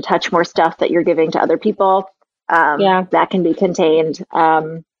store and touch more stuff that you're giving to other people. That can be contained.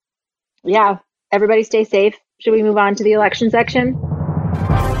 Everybody stay safe. Should we move on to the election section?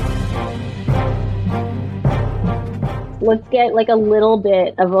 Let's get like a little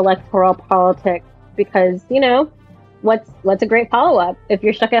bit of electoral politics because, what's a great follow-up if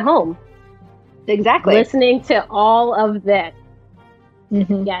you're stuck at home? Exactly. Listening to all of this.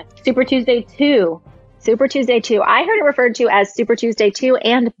 Mm-hmm. Yes. Super Tuesday 2. Super Tuesday 2. I heard it referred to as Super Tuesday 2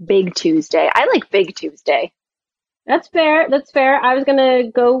 and Big Tuesday. I like Big Tuesday. That's fair. I was going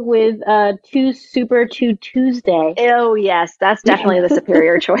to go with 2 Super 2 Tuesday. Oh, yes. That's definitely the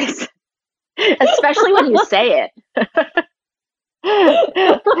superior choice. Especially when you say it.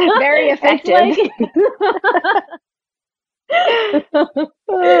 Very effective.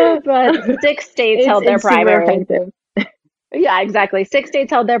 But 6 states held their primaries. Yeah, exactly. 6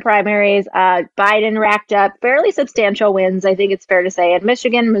 states held their primaries. Biden racked up fairly substantial wins, I think it's fair to say, in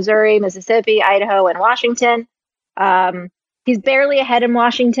Michigan, Missouri, Mississippi, Idaho, and Washington. He's barely ahead in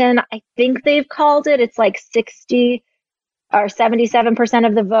Washington. I think they've called it. It's like 60 or 77%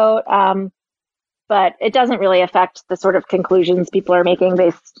 of the vote. But it doesn't really affect the sort of conclusions people are making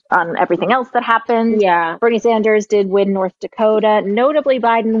based on everything else that happened. Yeah. Bernie Sanders did win North Dakota. Notably,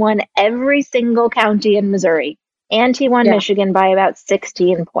 Biden won every single county in Missouri. And he won Michigan by about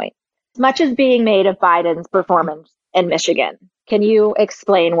 16 points. Much is being made of Biden's performance in Michigan. Can you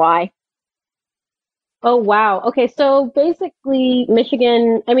explain why? Oh, wow. Okay, so basically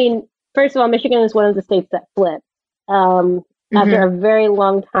Michigan, first of all, Michigan is one of the states that flipped after a very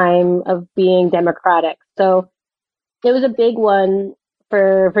long time of being Democratic. So it was a big one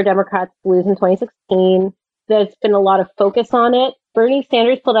for Democrats to lose in 2016. There's been a lot of focus on it. Bernie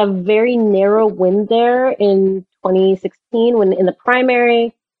Sanders pulled a very narrow win there in 2016 when in the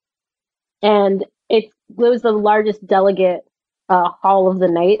primary, and it was the largest delegate haul of the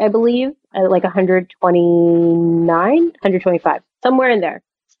night, I believe, at like 129, 125, somewhere in there.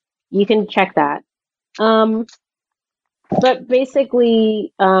 You can check that. But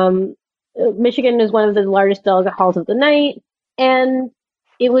basically, Michigan is one of the largest delegate hauls of the night, and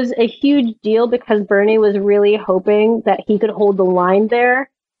it was a huge deal because Bernie was really hoping that he could hold the line there.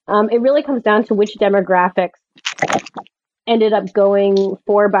 It really comes down to which demographics ended up going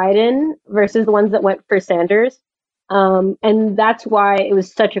for Biden versus the ones that went for Sanders. And that's why it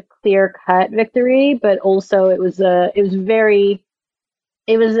was such a clear-cut victory, but also it was a very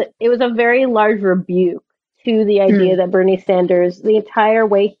large rebuke to the idea that Bernie Sanders, the entire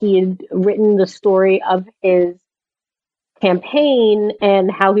way he had written the story of his campaign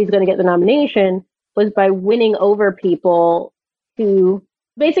and how he's going to get the nomination was by winning over people who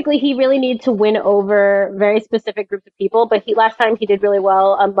basically he really needed to win over very specific groups of people. But last time he did really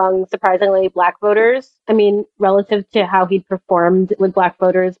well among surprisingly Black voters. Relative to how he'd performed with Black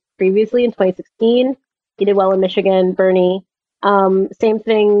voters previously in 2016, he did well in Michigan, Bernie. Same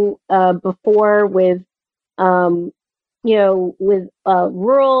thing before with rural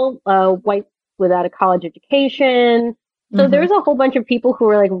white without a college education. So there's a whole bunch of people who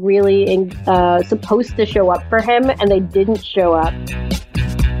were like really supposed to show up for him, and they didn't show up.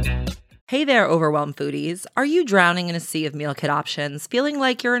 Hey there, overwhelmed foodies. Are you drowning in a sea of meal kit options, feeling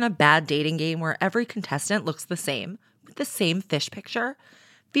like you're in a bad dating game where every contestant looks the same, with the same fish picture?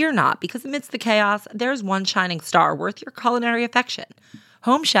 Fear not, because amidst the chaos, there's one shining star worth your culinary affection.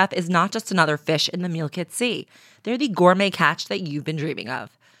 Home Chef is not just another fish in the meal kit sea. They're the gourmet catch that you've been dreaming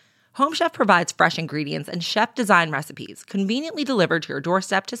of. Home Chef provides fresh ingredients and chef-designed recipes, conveniently delivered to your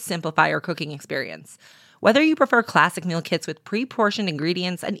doorstep to simplify your cooking experience. Whether you prefer classic meal kits with pre-portioned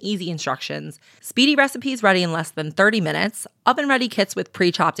ingredients and easy instructions, speedy recipes ready in less than 30 minutes, oven-ready kits with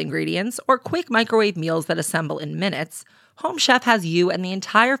pre-chopped ingredients, or quick microwave meals that assemble in minutes, Home Chef has you and the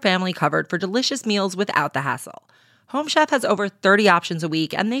entire family covered for delicious meals without the hassle. Home Chef has over 30 options a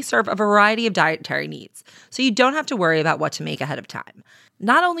week, and they serve a variety of dietary needs, so you don't have to worry about what to make ahead of time.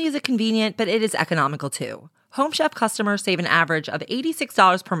 Not only is it convenient, but it is economical too. Home Chef customers save an average of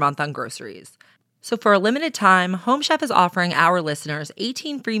 $86 per month on groceries. So for a limited time, Home Chef is offering our listeners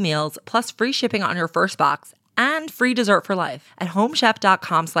 18 free meals plus free shipping on your first box and free dessert for life at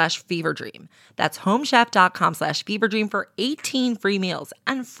homechef.com/feverdream. That's homechef.com/feverdream for 18 free meals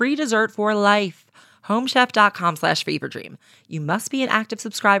and free dessert for life. homechef.com/feverdream. You must be an active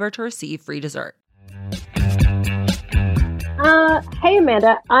subscriber to receive free dessert. Hey,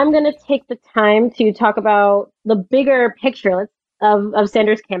 Amanda, I'm going to take the time to talk about the bigger picture of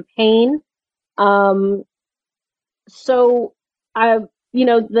Sanders' campaign. So one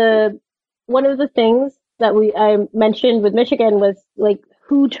of the things that I mentioned with Michigan was like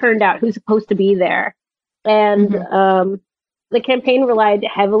who turned out, who's supposed to be there. And the campaign relied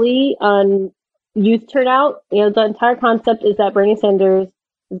heavily on youth turnout. The entire concept is that Bernie Sanders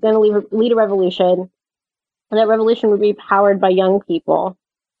is going to lead a revolution, and that revolution would be powered by young people.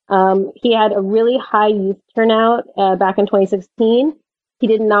 He had a really high youth turnout back in 2016. He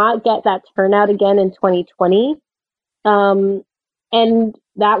did not get that turnout again in 2020. And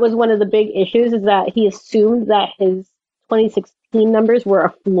that was one of the big issues, is that he assumed that his 2016 numbers were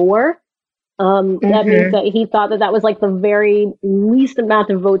a floor. That means that he thought that was like the very least amount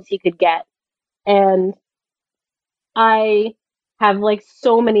of votes he could get. And I have like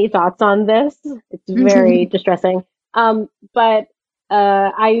so many thoughts on this. It's very distressing. But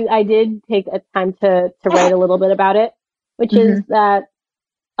I did take a time to write a little bit about it, which is that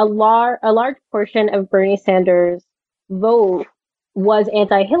a large portion of Bernie Sanders' vote was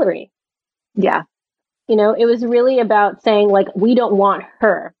anti-Hillary. Yeah. You know, it was really about saying, like, we don't want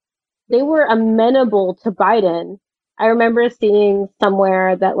her. They were amenable to Biden. I remember seeing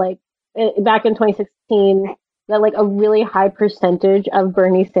somewhere that, like, back in 2016, that, like, a really high percentage of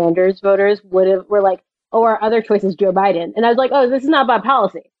Bernie Sanders voters were like, oh, our other choice is Joe Biden. And I was like, oh, this is not about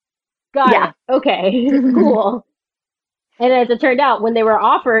policy. Got it. Okay, cool. And as it turned out, when they were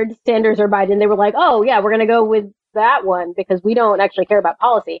offered Sanders or Biden, they were like, oh, yeah, we're going to go with that one because we don't actually care about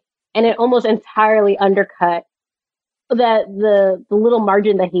policy. And it almost entirely undercut the little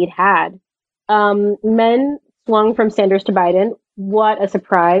margin that he'd had. Men swung from Sanders to Biden. What a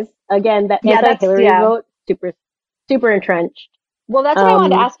surprise. Again, that anti-Hillary vote, super entrenched. Well, that's what I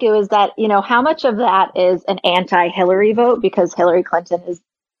wanted to ask you, is that, you know, how much of that is an anti-Hillary vote because Hillary Clinton is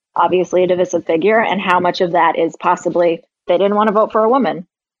obviously a divisive figure, and how much of that is possibly they didn't want to vote for a woman?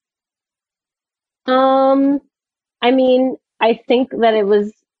 I mean, I think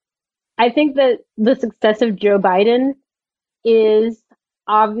that the success of Joe Biden is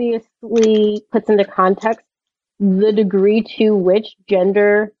obviously puts into context the degree to which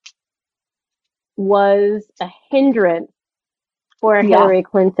gender was a hindrance for Hillary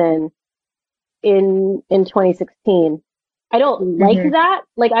Clinton in 2016. I don't like that.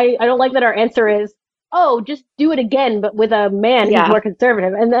 Like, I don't like that our answer is, oh, just do it again, but with a man who's more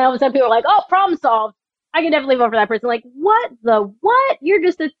conservative. And then all of a sudden people are like, oh, problem solved. I can definitely vote for that person. Like, what? You're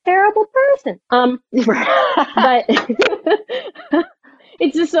just a terrible person. But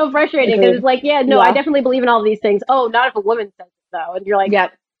it's just so frustrating because it's like, I definitely believe in all of these things. Oh, not if a woman says it though. And you're like,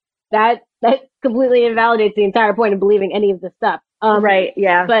 that completely invalidates the entire point of believing any of this stuff. Right.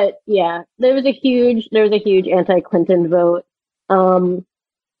 Yeah. But yeah, there was a huge anti-Clinton vote. And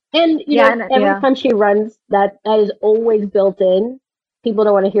you know, every time she runs, that is always built in. People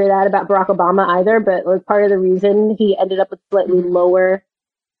don't want to hear that about Barack Obama either, but like part of the reason he ended up with slightly lower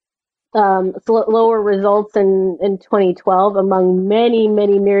results in 2012, among many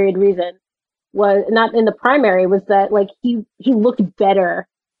myriad reasons, was not in the primary, was that like he looked better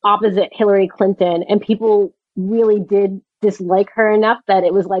opposite Hillary Clinton, and people really did dislike her enough that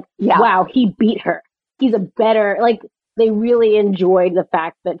it was like, wow, he beat her. He's a better, like, they really enjoyed the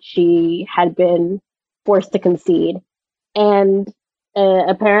fact that she had been forced to concede. And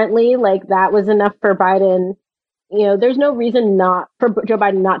apparently, like, that was enough for Biden. You know, there's no reason for Joe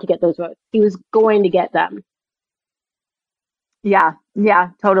Biden not to get those votes. He was going to get them. Yeah,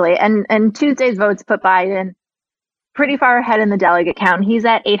 totally. And Tuesday's votes put Biden pretty far ahead in the delegate count. He's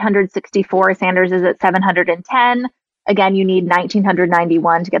at 864. Sanders is at 710. Again, you need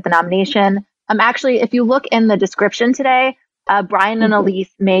 1,991 to get the nomination. Actually, if you look in the description today, Brian and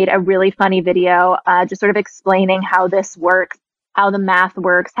Elise made a really funny video just sort of explaining how this works, how the math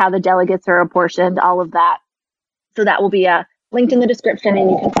works, how the delegates are apportioned, all of that. So that will be linked in the description,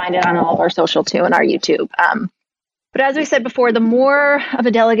 and you can find it on all of our social too and our YouTube. But as we said before, the more of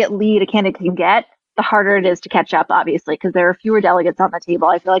a delegate lead a candidate can get, the harder it is to catch up, obviously, because there are fewer delegates on the table.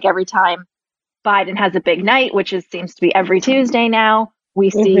 I feel like every time Biden has a big night, which seems to be every Tuesday now, we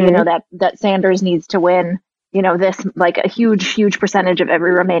see, you know, that Sanders needs to win, you know, this like a huge percentage of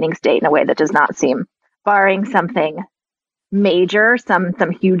every remaining state in a way that does not seem, barring something major, some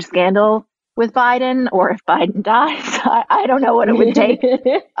huge scandal with Biden, or if Biden dies, I don't know what it would take.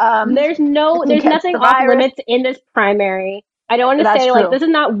 There's nothing off limits in this primary. I don't want to say like this is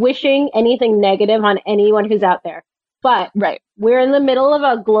not wishing anything negative on anyone who's out there, but we're in the middle of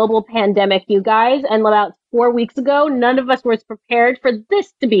a global pandemic, you guys, and about 4 weeks ago, none of us were prepared for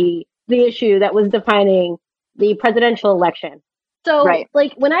this to be the issue that was defining the presidential election. So,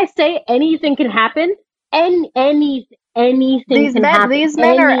 like, when I say anything can happen, anything can happen. These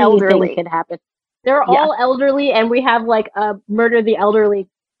men are elderly. Can happen. They're all elderly, and we have like a murder the elderly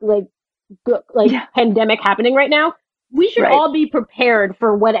pandemic happening right now. We should all be prepared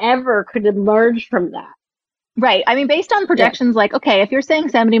for whatever could emerge from that. Right. I mean, based on projections, like, okay, if you're saying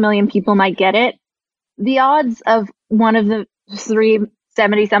 70 million people might get it, the odds of one of the 3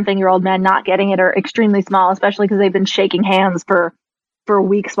 70-something-year-old men not getting it are extremely small, especially because they've been shaking hands for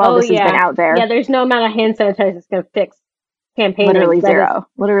weeks while this has been out there. Yeah, there's no amount of hand sanitizer that's going to fix campaigning. Literally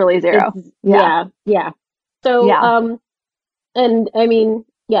zero. Yeah. So, and I mean,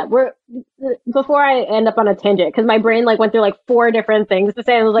 yeah, before I end up on a tangent, because my brain like went through like 4 different things to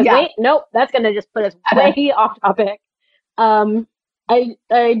say, I was like, wait, nope, that's going to just put us way off topic.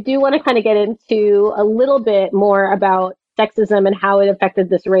 I do want to kind of get into a little bit more about sexism and how it affected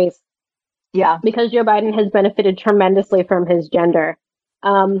this race. Yeah. Because Joe Biden has benefited tremendously from his gender.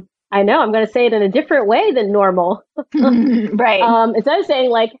 I know I'm going to say it in a different way than normal. Right. Instead of saying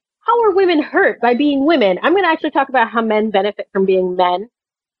like, how are women hurt by being women? I'm going to actually talk about how men benefit from being men.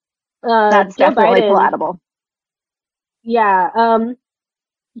 That's Joe definitely Biden, palatable. Yeah.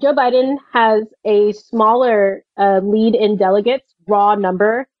 Joe Biden has a smaller lead in delegates, raw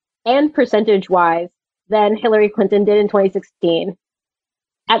number, and percentage-wise than Hillary Clinton did in 2016.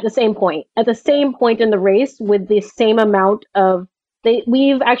 At the same point in the race, with the same amount of,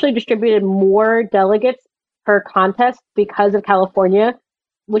 we've actually distributed more delegates per contest because of California,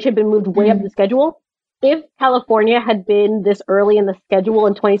 which had been moved way up the schedule. If California had been this early in the schedule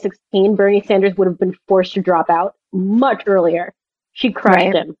in 2016, Bernie Sanders would have been forced to drop out much earlier. She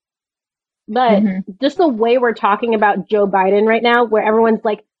crushed him. But just the way we're talking about Joe Biden right now, where everyone's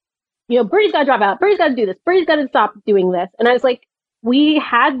like, Bernie's got to drop out. Bernie's got to do this. Bernie's got to stop doing this. And I was like, we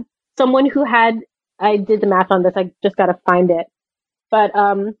had someone who I did the math on this. I just got to find it. But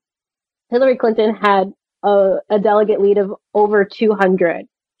Hillary Clinton had a delegate lead of over 200.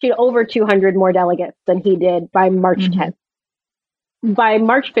 She had over 200 more delegates than he did by March 10th. By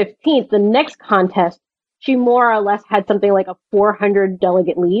March 15th, the next contest, she more or less had something like a 400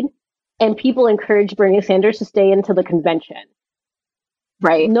 delegate lead. And people encouraged Bernie Sanders to stay into the convention.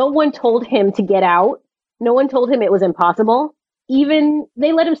 Right. No one told him to get out. No one told him it was impossible. Even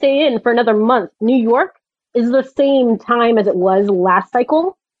they let him stay in for another month. New York is the same time as it was last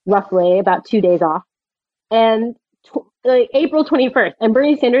cycle, roughly about 2 days off. And April 21st. And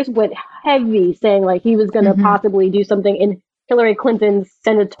Bernie Sanders went heavy saying like he was going to possibly do something in Hillary Clinton's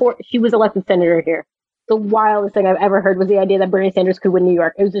senator. She was elected senator here. The wildest thing I've ever heard was the idea that Bernie Sanders could win New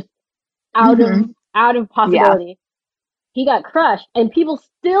York. It was just out of possibility. Yeah. He got crushed and people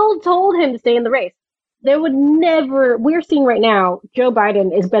still told him to stay in the race. We're seeing right now, Joe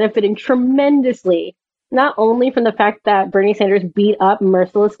Biden is benefiting tremendously, not only from the fact that Bernie Sanders beat up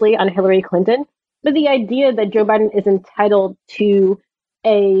mercilessly on Hillary Clinton, but the idea that Joe Biden is entitled to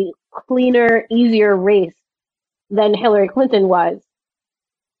a cleaner, easier race than Hillary Clinton was.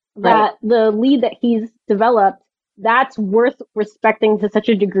 That the lead that he's developed, that's worth respecting to such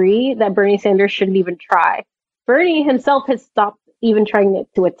a degree that Bernie Sanders shouldn't even try. Bernie himself has stopped even trying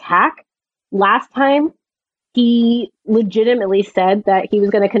to attack. Last time, he legitimately said that he was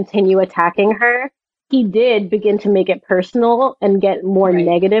going to continue attacking her. He did begin to make it personal and get more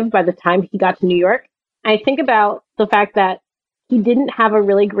negative by the time he got to New York. I think about the fact that he didn't have a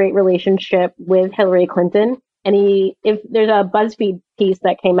really great relationship with Hillary Clinton. And if there's a BuzzFeed piece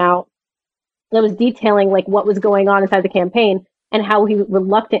that came out that was detailing like what was going on inside the campaign and how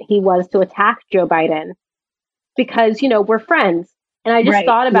reluctant he was to attack Joe Biden because, we're friends. And I just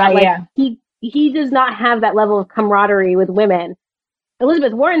thought about he does not have that level of camaraderie with women.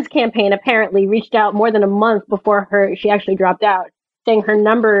 Elizabeth Warren's campaign apparently reached out more than a month before she actually dropped out, saying her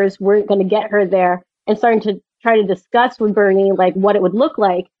numbers weren't going to get her there and starting to try to discuss with Bernie like what it would look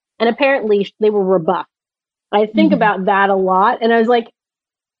like. And apparently they were rebuffed. I think about that a lot. And I was like,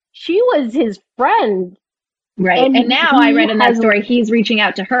 she was his friend. Right. And now I read in that story, he's reaching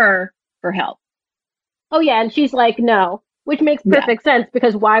out to her for help. Oh, yeah. And she's like, no, which makes perfect sense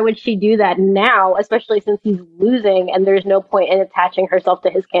because why would she do that now, especially since he's losing and there's no point in attaching herself to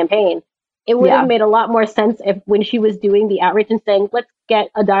his campaign? It would have made a lot more sense if when she was doing the outreach and saying, let's get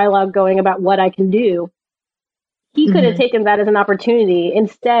a dialogue going about what I can do. He could have taken that as an opportunity.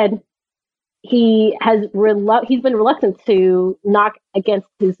 Instead, he's been reluctant to knock against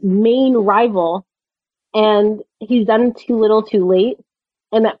his main rival, and he's done too little too late.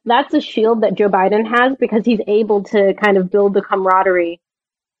 And that's a shield that Joe Biden has because he's able to kind of build the camaraderie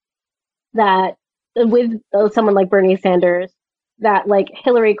that with someone like Bernie Sanders, that like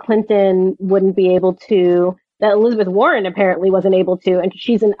Hillary Clinton wouldn't be able to, that Elizabeth Warren apparently wasn't able to, and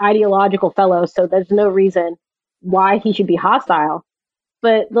she's an ideological fellow, so there's no reason why he should be hostile.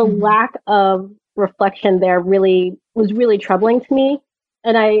 But the lack of reflection there was really troubling to me.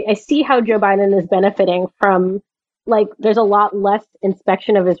 And I see how Joe Biden is benefiting from, like, there's a lot less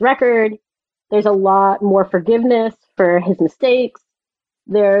inspection of his record. There's a lot more forgiveness for his mistakes.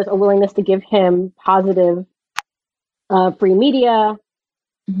 There's a willingness to give him positive free media.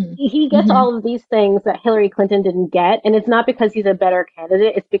 He gets all of these things that Hillary Clinton didn't get. And it's not because he's a better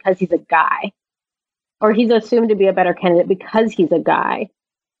candidate. It's because he's a guy. Or he's assumed to be a better candidate because he's a guy.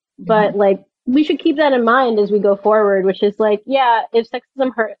 But like we should keep that in mind as we go forward, which is like, yeah, if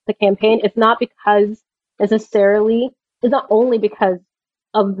sexism hurt the campaign, it's not only because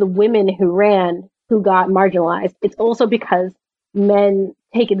of the women who ran who got marginalized. It's also because men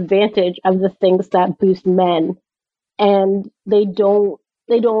take advantage of the things that boost men, and they don't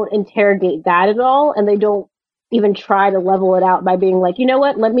interrogate that at all, and they don't even try to level it out by being like, you know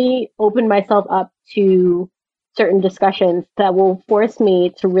what, let me open myself up to certain discussions that will force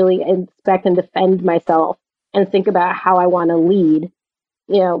me to really inspect and defend myself and think about how I want to lead.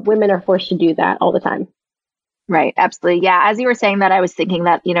 Women are forced to do that all the time. Right. Absolutely. Yeah. As you were saying that, I was thinking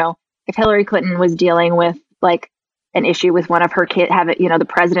that, if Hillary Clinton was dealing with like an issue with one of her kids, the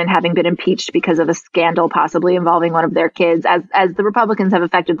president having been impeached because of a scandal possibly involving one of their kids, as the Republicans have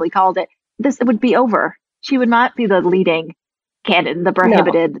effectively called it, this would be over. She would not be the leading candidate, the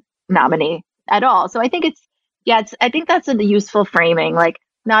prohibited nominee at all. So I think I think that's a useful framing. Like,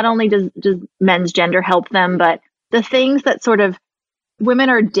 not only does men's gender help them, but the things that sort of women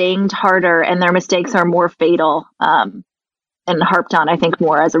are dinged harder and their mistakes are more fatal and harped on, I think,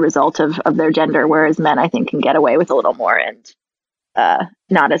 more as a result of their gender, whereas men, I think, can get away with a little more and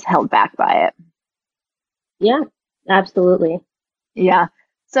not as held back by it. Yeah, absolutely. Yeah.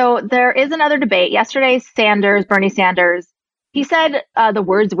 So there is another debate. Yesterday, Bernie Sanders, he said the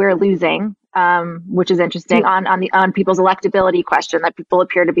words "we're losing," which is interesting, on people's electability question, that people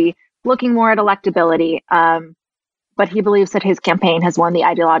appear to be looking more at electability. But he believes that his campaign has won the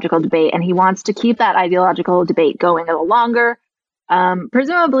ideological debate, and he wants to keep that ideological debate going a little longer,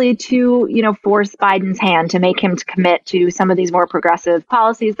 presumably to, force Biden's hand, to make him to commit to some of these more progressive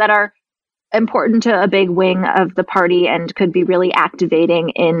policies that are important to a big wing of the party and could be really activating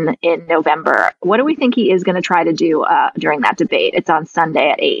in November. What do we think he is going to try to do during that debate? It's on Sunday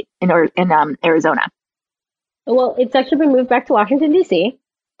at 8 in Arizona. Well, it's actually been moved back to Washington, D.C.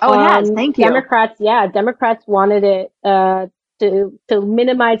 Oh, it has. Thank you. Democrats wanted it to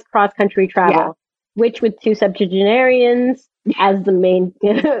minimize cross-country travel, which with two septuagenarians as the main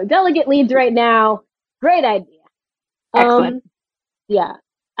delegate leads right now, great idea. Excellent. Yeah.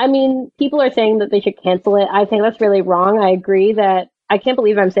 I mean, people are saying that they should cancel it. I think that's really wrong. I agree that I can't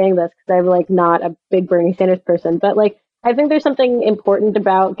believe I'm saying this because I'm not a big Bernie Sanders person, but I think there's something important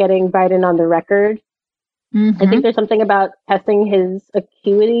about getting Biden on the record. Mm-hmm. I think there's something about testing his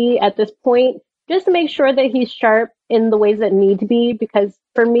acuity at this point, just to make sure that he's sharp in the ways that need to be, because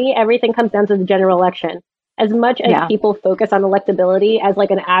for me, everything comes down to the general election. As much as people focus on electability as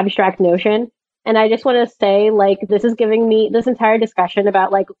an abstract notion, and I just want to say, this is giving me this entire discussion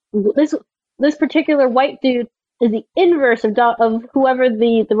about this particular white dude is the inverse of whoever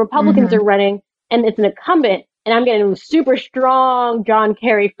the Republicans are running, and it's an incumbent. And I'm getting super strong John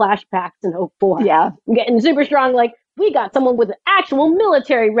Kerry flashbacks in 2004. Yeah. I'm getting super strong, we got someone with an actual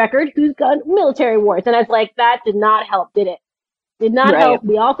military record who's got military awards. And I was that did not help, did it? Did not help.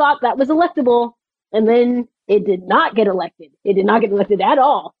 We all thought that was electable. And then it did not get elected. It did not get elected at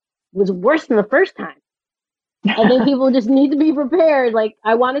all. It was worse than the first time. I think people just need to be prepared.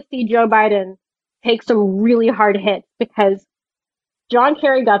 I want to see Joe Biden take some really hard hits, because John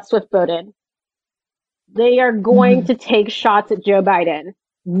Kerry got swift voted. They are going to take shots at Joe Biden,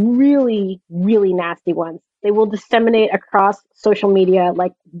 really, really nasty ones. They will disseminate across social media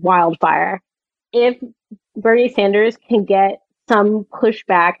like wildfire. If Bernie Sanders can get some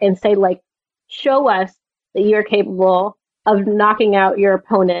pushback and say, show us that you're capable of knocking out your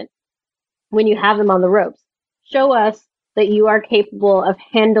opponent when you have them on the ropes. Show us that you are capable of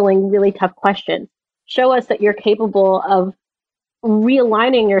handling really tough questions. Show us that you're capable of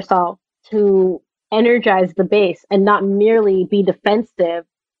realigning yourself to energize the base and not merely be defensive,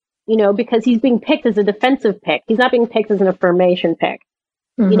 because he's being picked as a defensive pick. He's not being picked as an affirmation pick.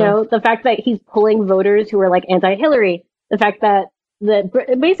 Mm-hmm. The fact that he's pulling voters who are anti-Hillary, the fact that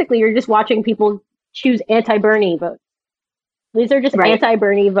basically you're just watching people choose anti-Bernie votes. These are just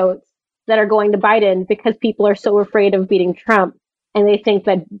anti-Bernie votes that are going to Biden because people are so afraid of beating Trump and they think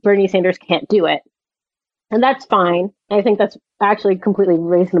that Bernie Sanders can't do it. And that's fine. I think that's actually completely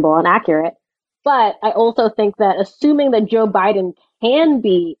reasonable and accurate. But I also think that assuming that Joe Biden can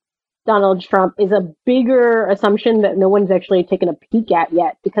beat Donald Trump is a bigger assumption that no one's actually taken a peek at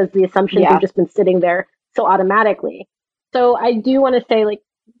yet, because the assumptions have just been sitting there so automatically. So I do want to say,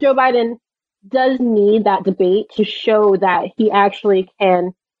 Joe Biden does need that debate to show that he actually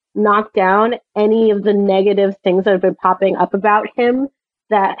can knock down any of the negative things that have been popping up about him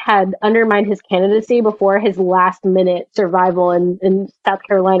that had undermined his candidacy before his last minute survival in South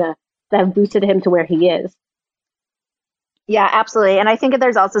Carolina, that have boosted him to where he is. Yeah, absolutely. And I think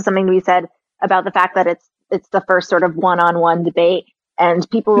there's also something to be said about the fact that it's the first sort of one-on-one debate. And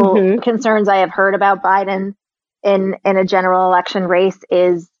people concerns I have heard about Biden in a general election race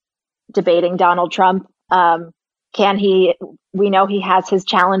is debating Donald Trump. We know he has his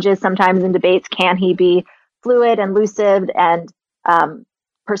challenges sometimes in debates. Can he be fluid and lucid and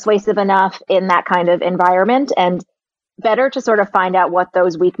persuasive enough in that kind of environment? And better to sort of find out what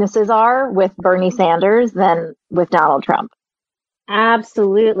those weaknesses are with Bernie Sanders than with Donald Trump.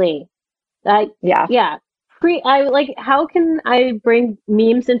 Absolutely. Yeah. How can I bring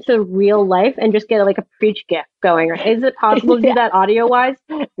memes into real life and just get like a preach gif going? Is it possible to do that audio wise?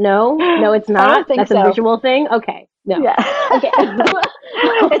 No, it's not. That's a visual thing. Okay. No. Yeah. Okay.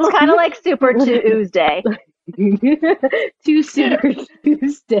 It's kind of like Super Tuesday. Super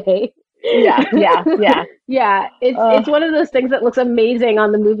Tuesday. Yeah. It's one of those things that looks amazing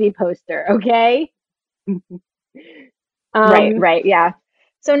on the movie poster. Okay. Right. Yeah.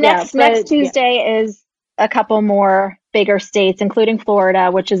 So next Tuesday is a couple more bigger states, including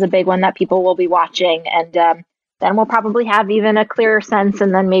Florida, which is a big one that people will be watching. And then we'll probably have even a clearer sense.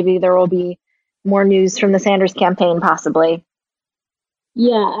 And then maybe there will be more news from the Sanders campaign, possibly.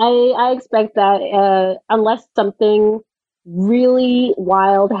 Yeah, I expect that unless something really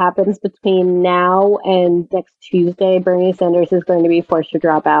wild happens between now and next Tuesday, Bernie Sanders is going to be forced to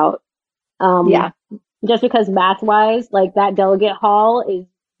drop out. Just because math-wise, like that delegate hall is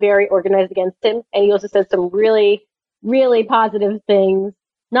very organized against him. And he also said some really, really positive things,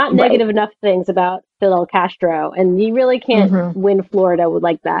 not negative enough things about Fidel Castro. And you really can't win Florida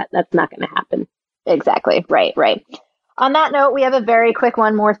like that. That's not going to happen. Exactly. Right. On that note, we have a very quick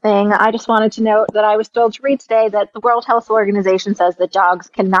one more thing. I just wanted to note that I was thrilled to read today that the World Health Organization says that dogs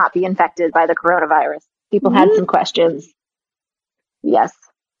cannot be infected by the coronavirus. People had some questions. Yes.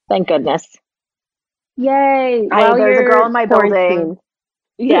 Thank goodness. Yay. There's a girl in my building.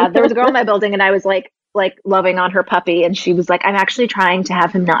 Yeah, there was a girl in my building and I was like loving on her puppy. And she was like, I'm actually trying to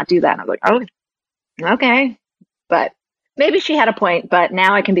have him not do that. And I was like, oh, okay. But maybe she had a point, but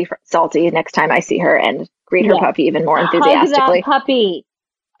now I can be salty next time I see her and greet her puppy even more enthusiastically. Hug that puppy.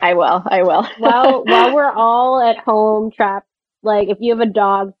 I will. While we're all at home trapped, like if you have a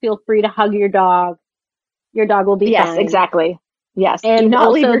dog, feel free to hug your dog. Your dog will be fine. Yes, exactly. Yes. And do not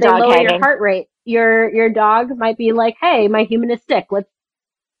also leave your dog lower hanging. Your heart rate. Your dog might be like, hey, my human is sick.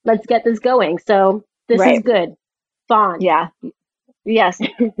 Let's get this going. So this is good. Bond. Yeah. Yes.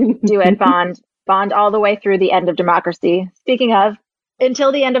 Do it. Bond all the way through the end of democracy. Speaking of,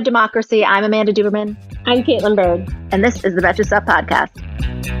 until the end of democracy, I'm Amanda Duberman. I'm Caitlin Bird. And this is the Betches Sup Podcast.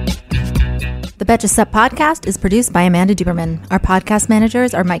 The Betches Sup Podcast is produced by Amanda Duberman. Our podcast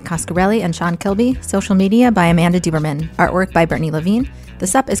managers are Mike Coscarelli and Sean Kilby. Social media by Amanda Duberman. Artwork by Brittany Levine. The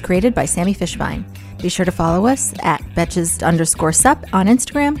Sup is created by Sammy Fishbein. Be sure to follow us at Betches_Sup on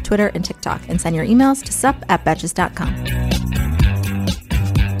Instagram, Twitter, and TikTok. And send your emails to sup@betches.com.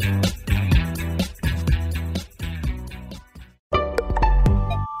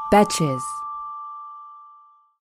 Betches.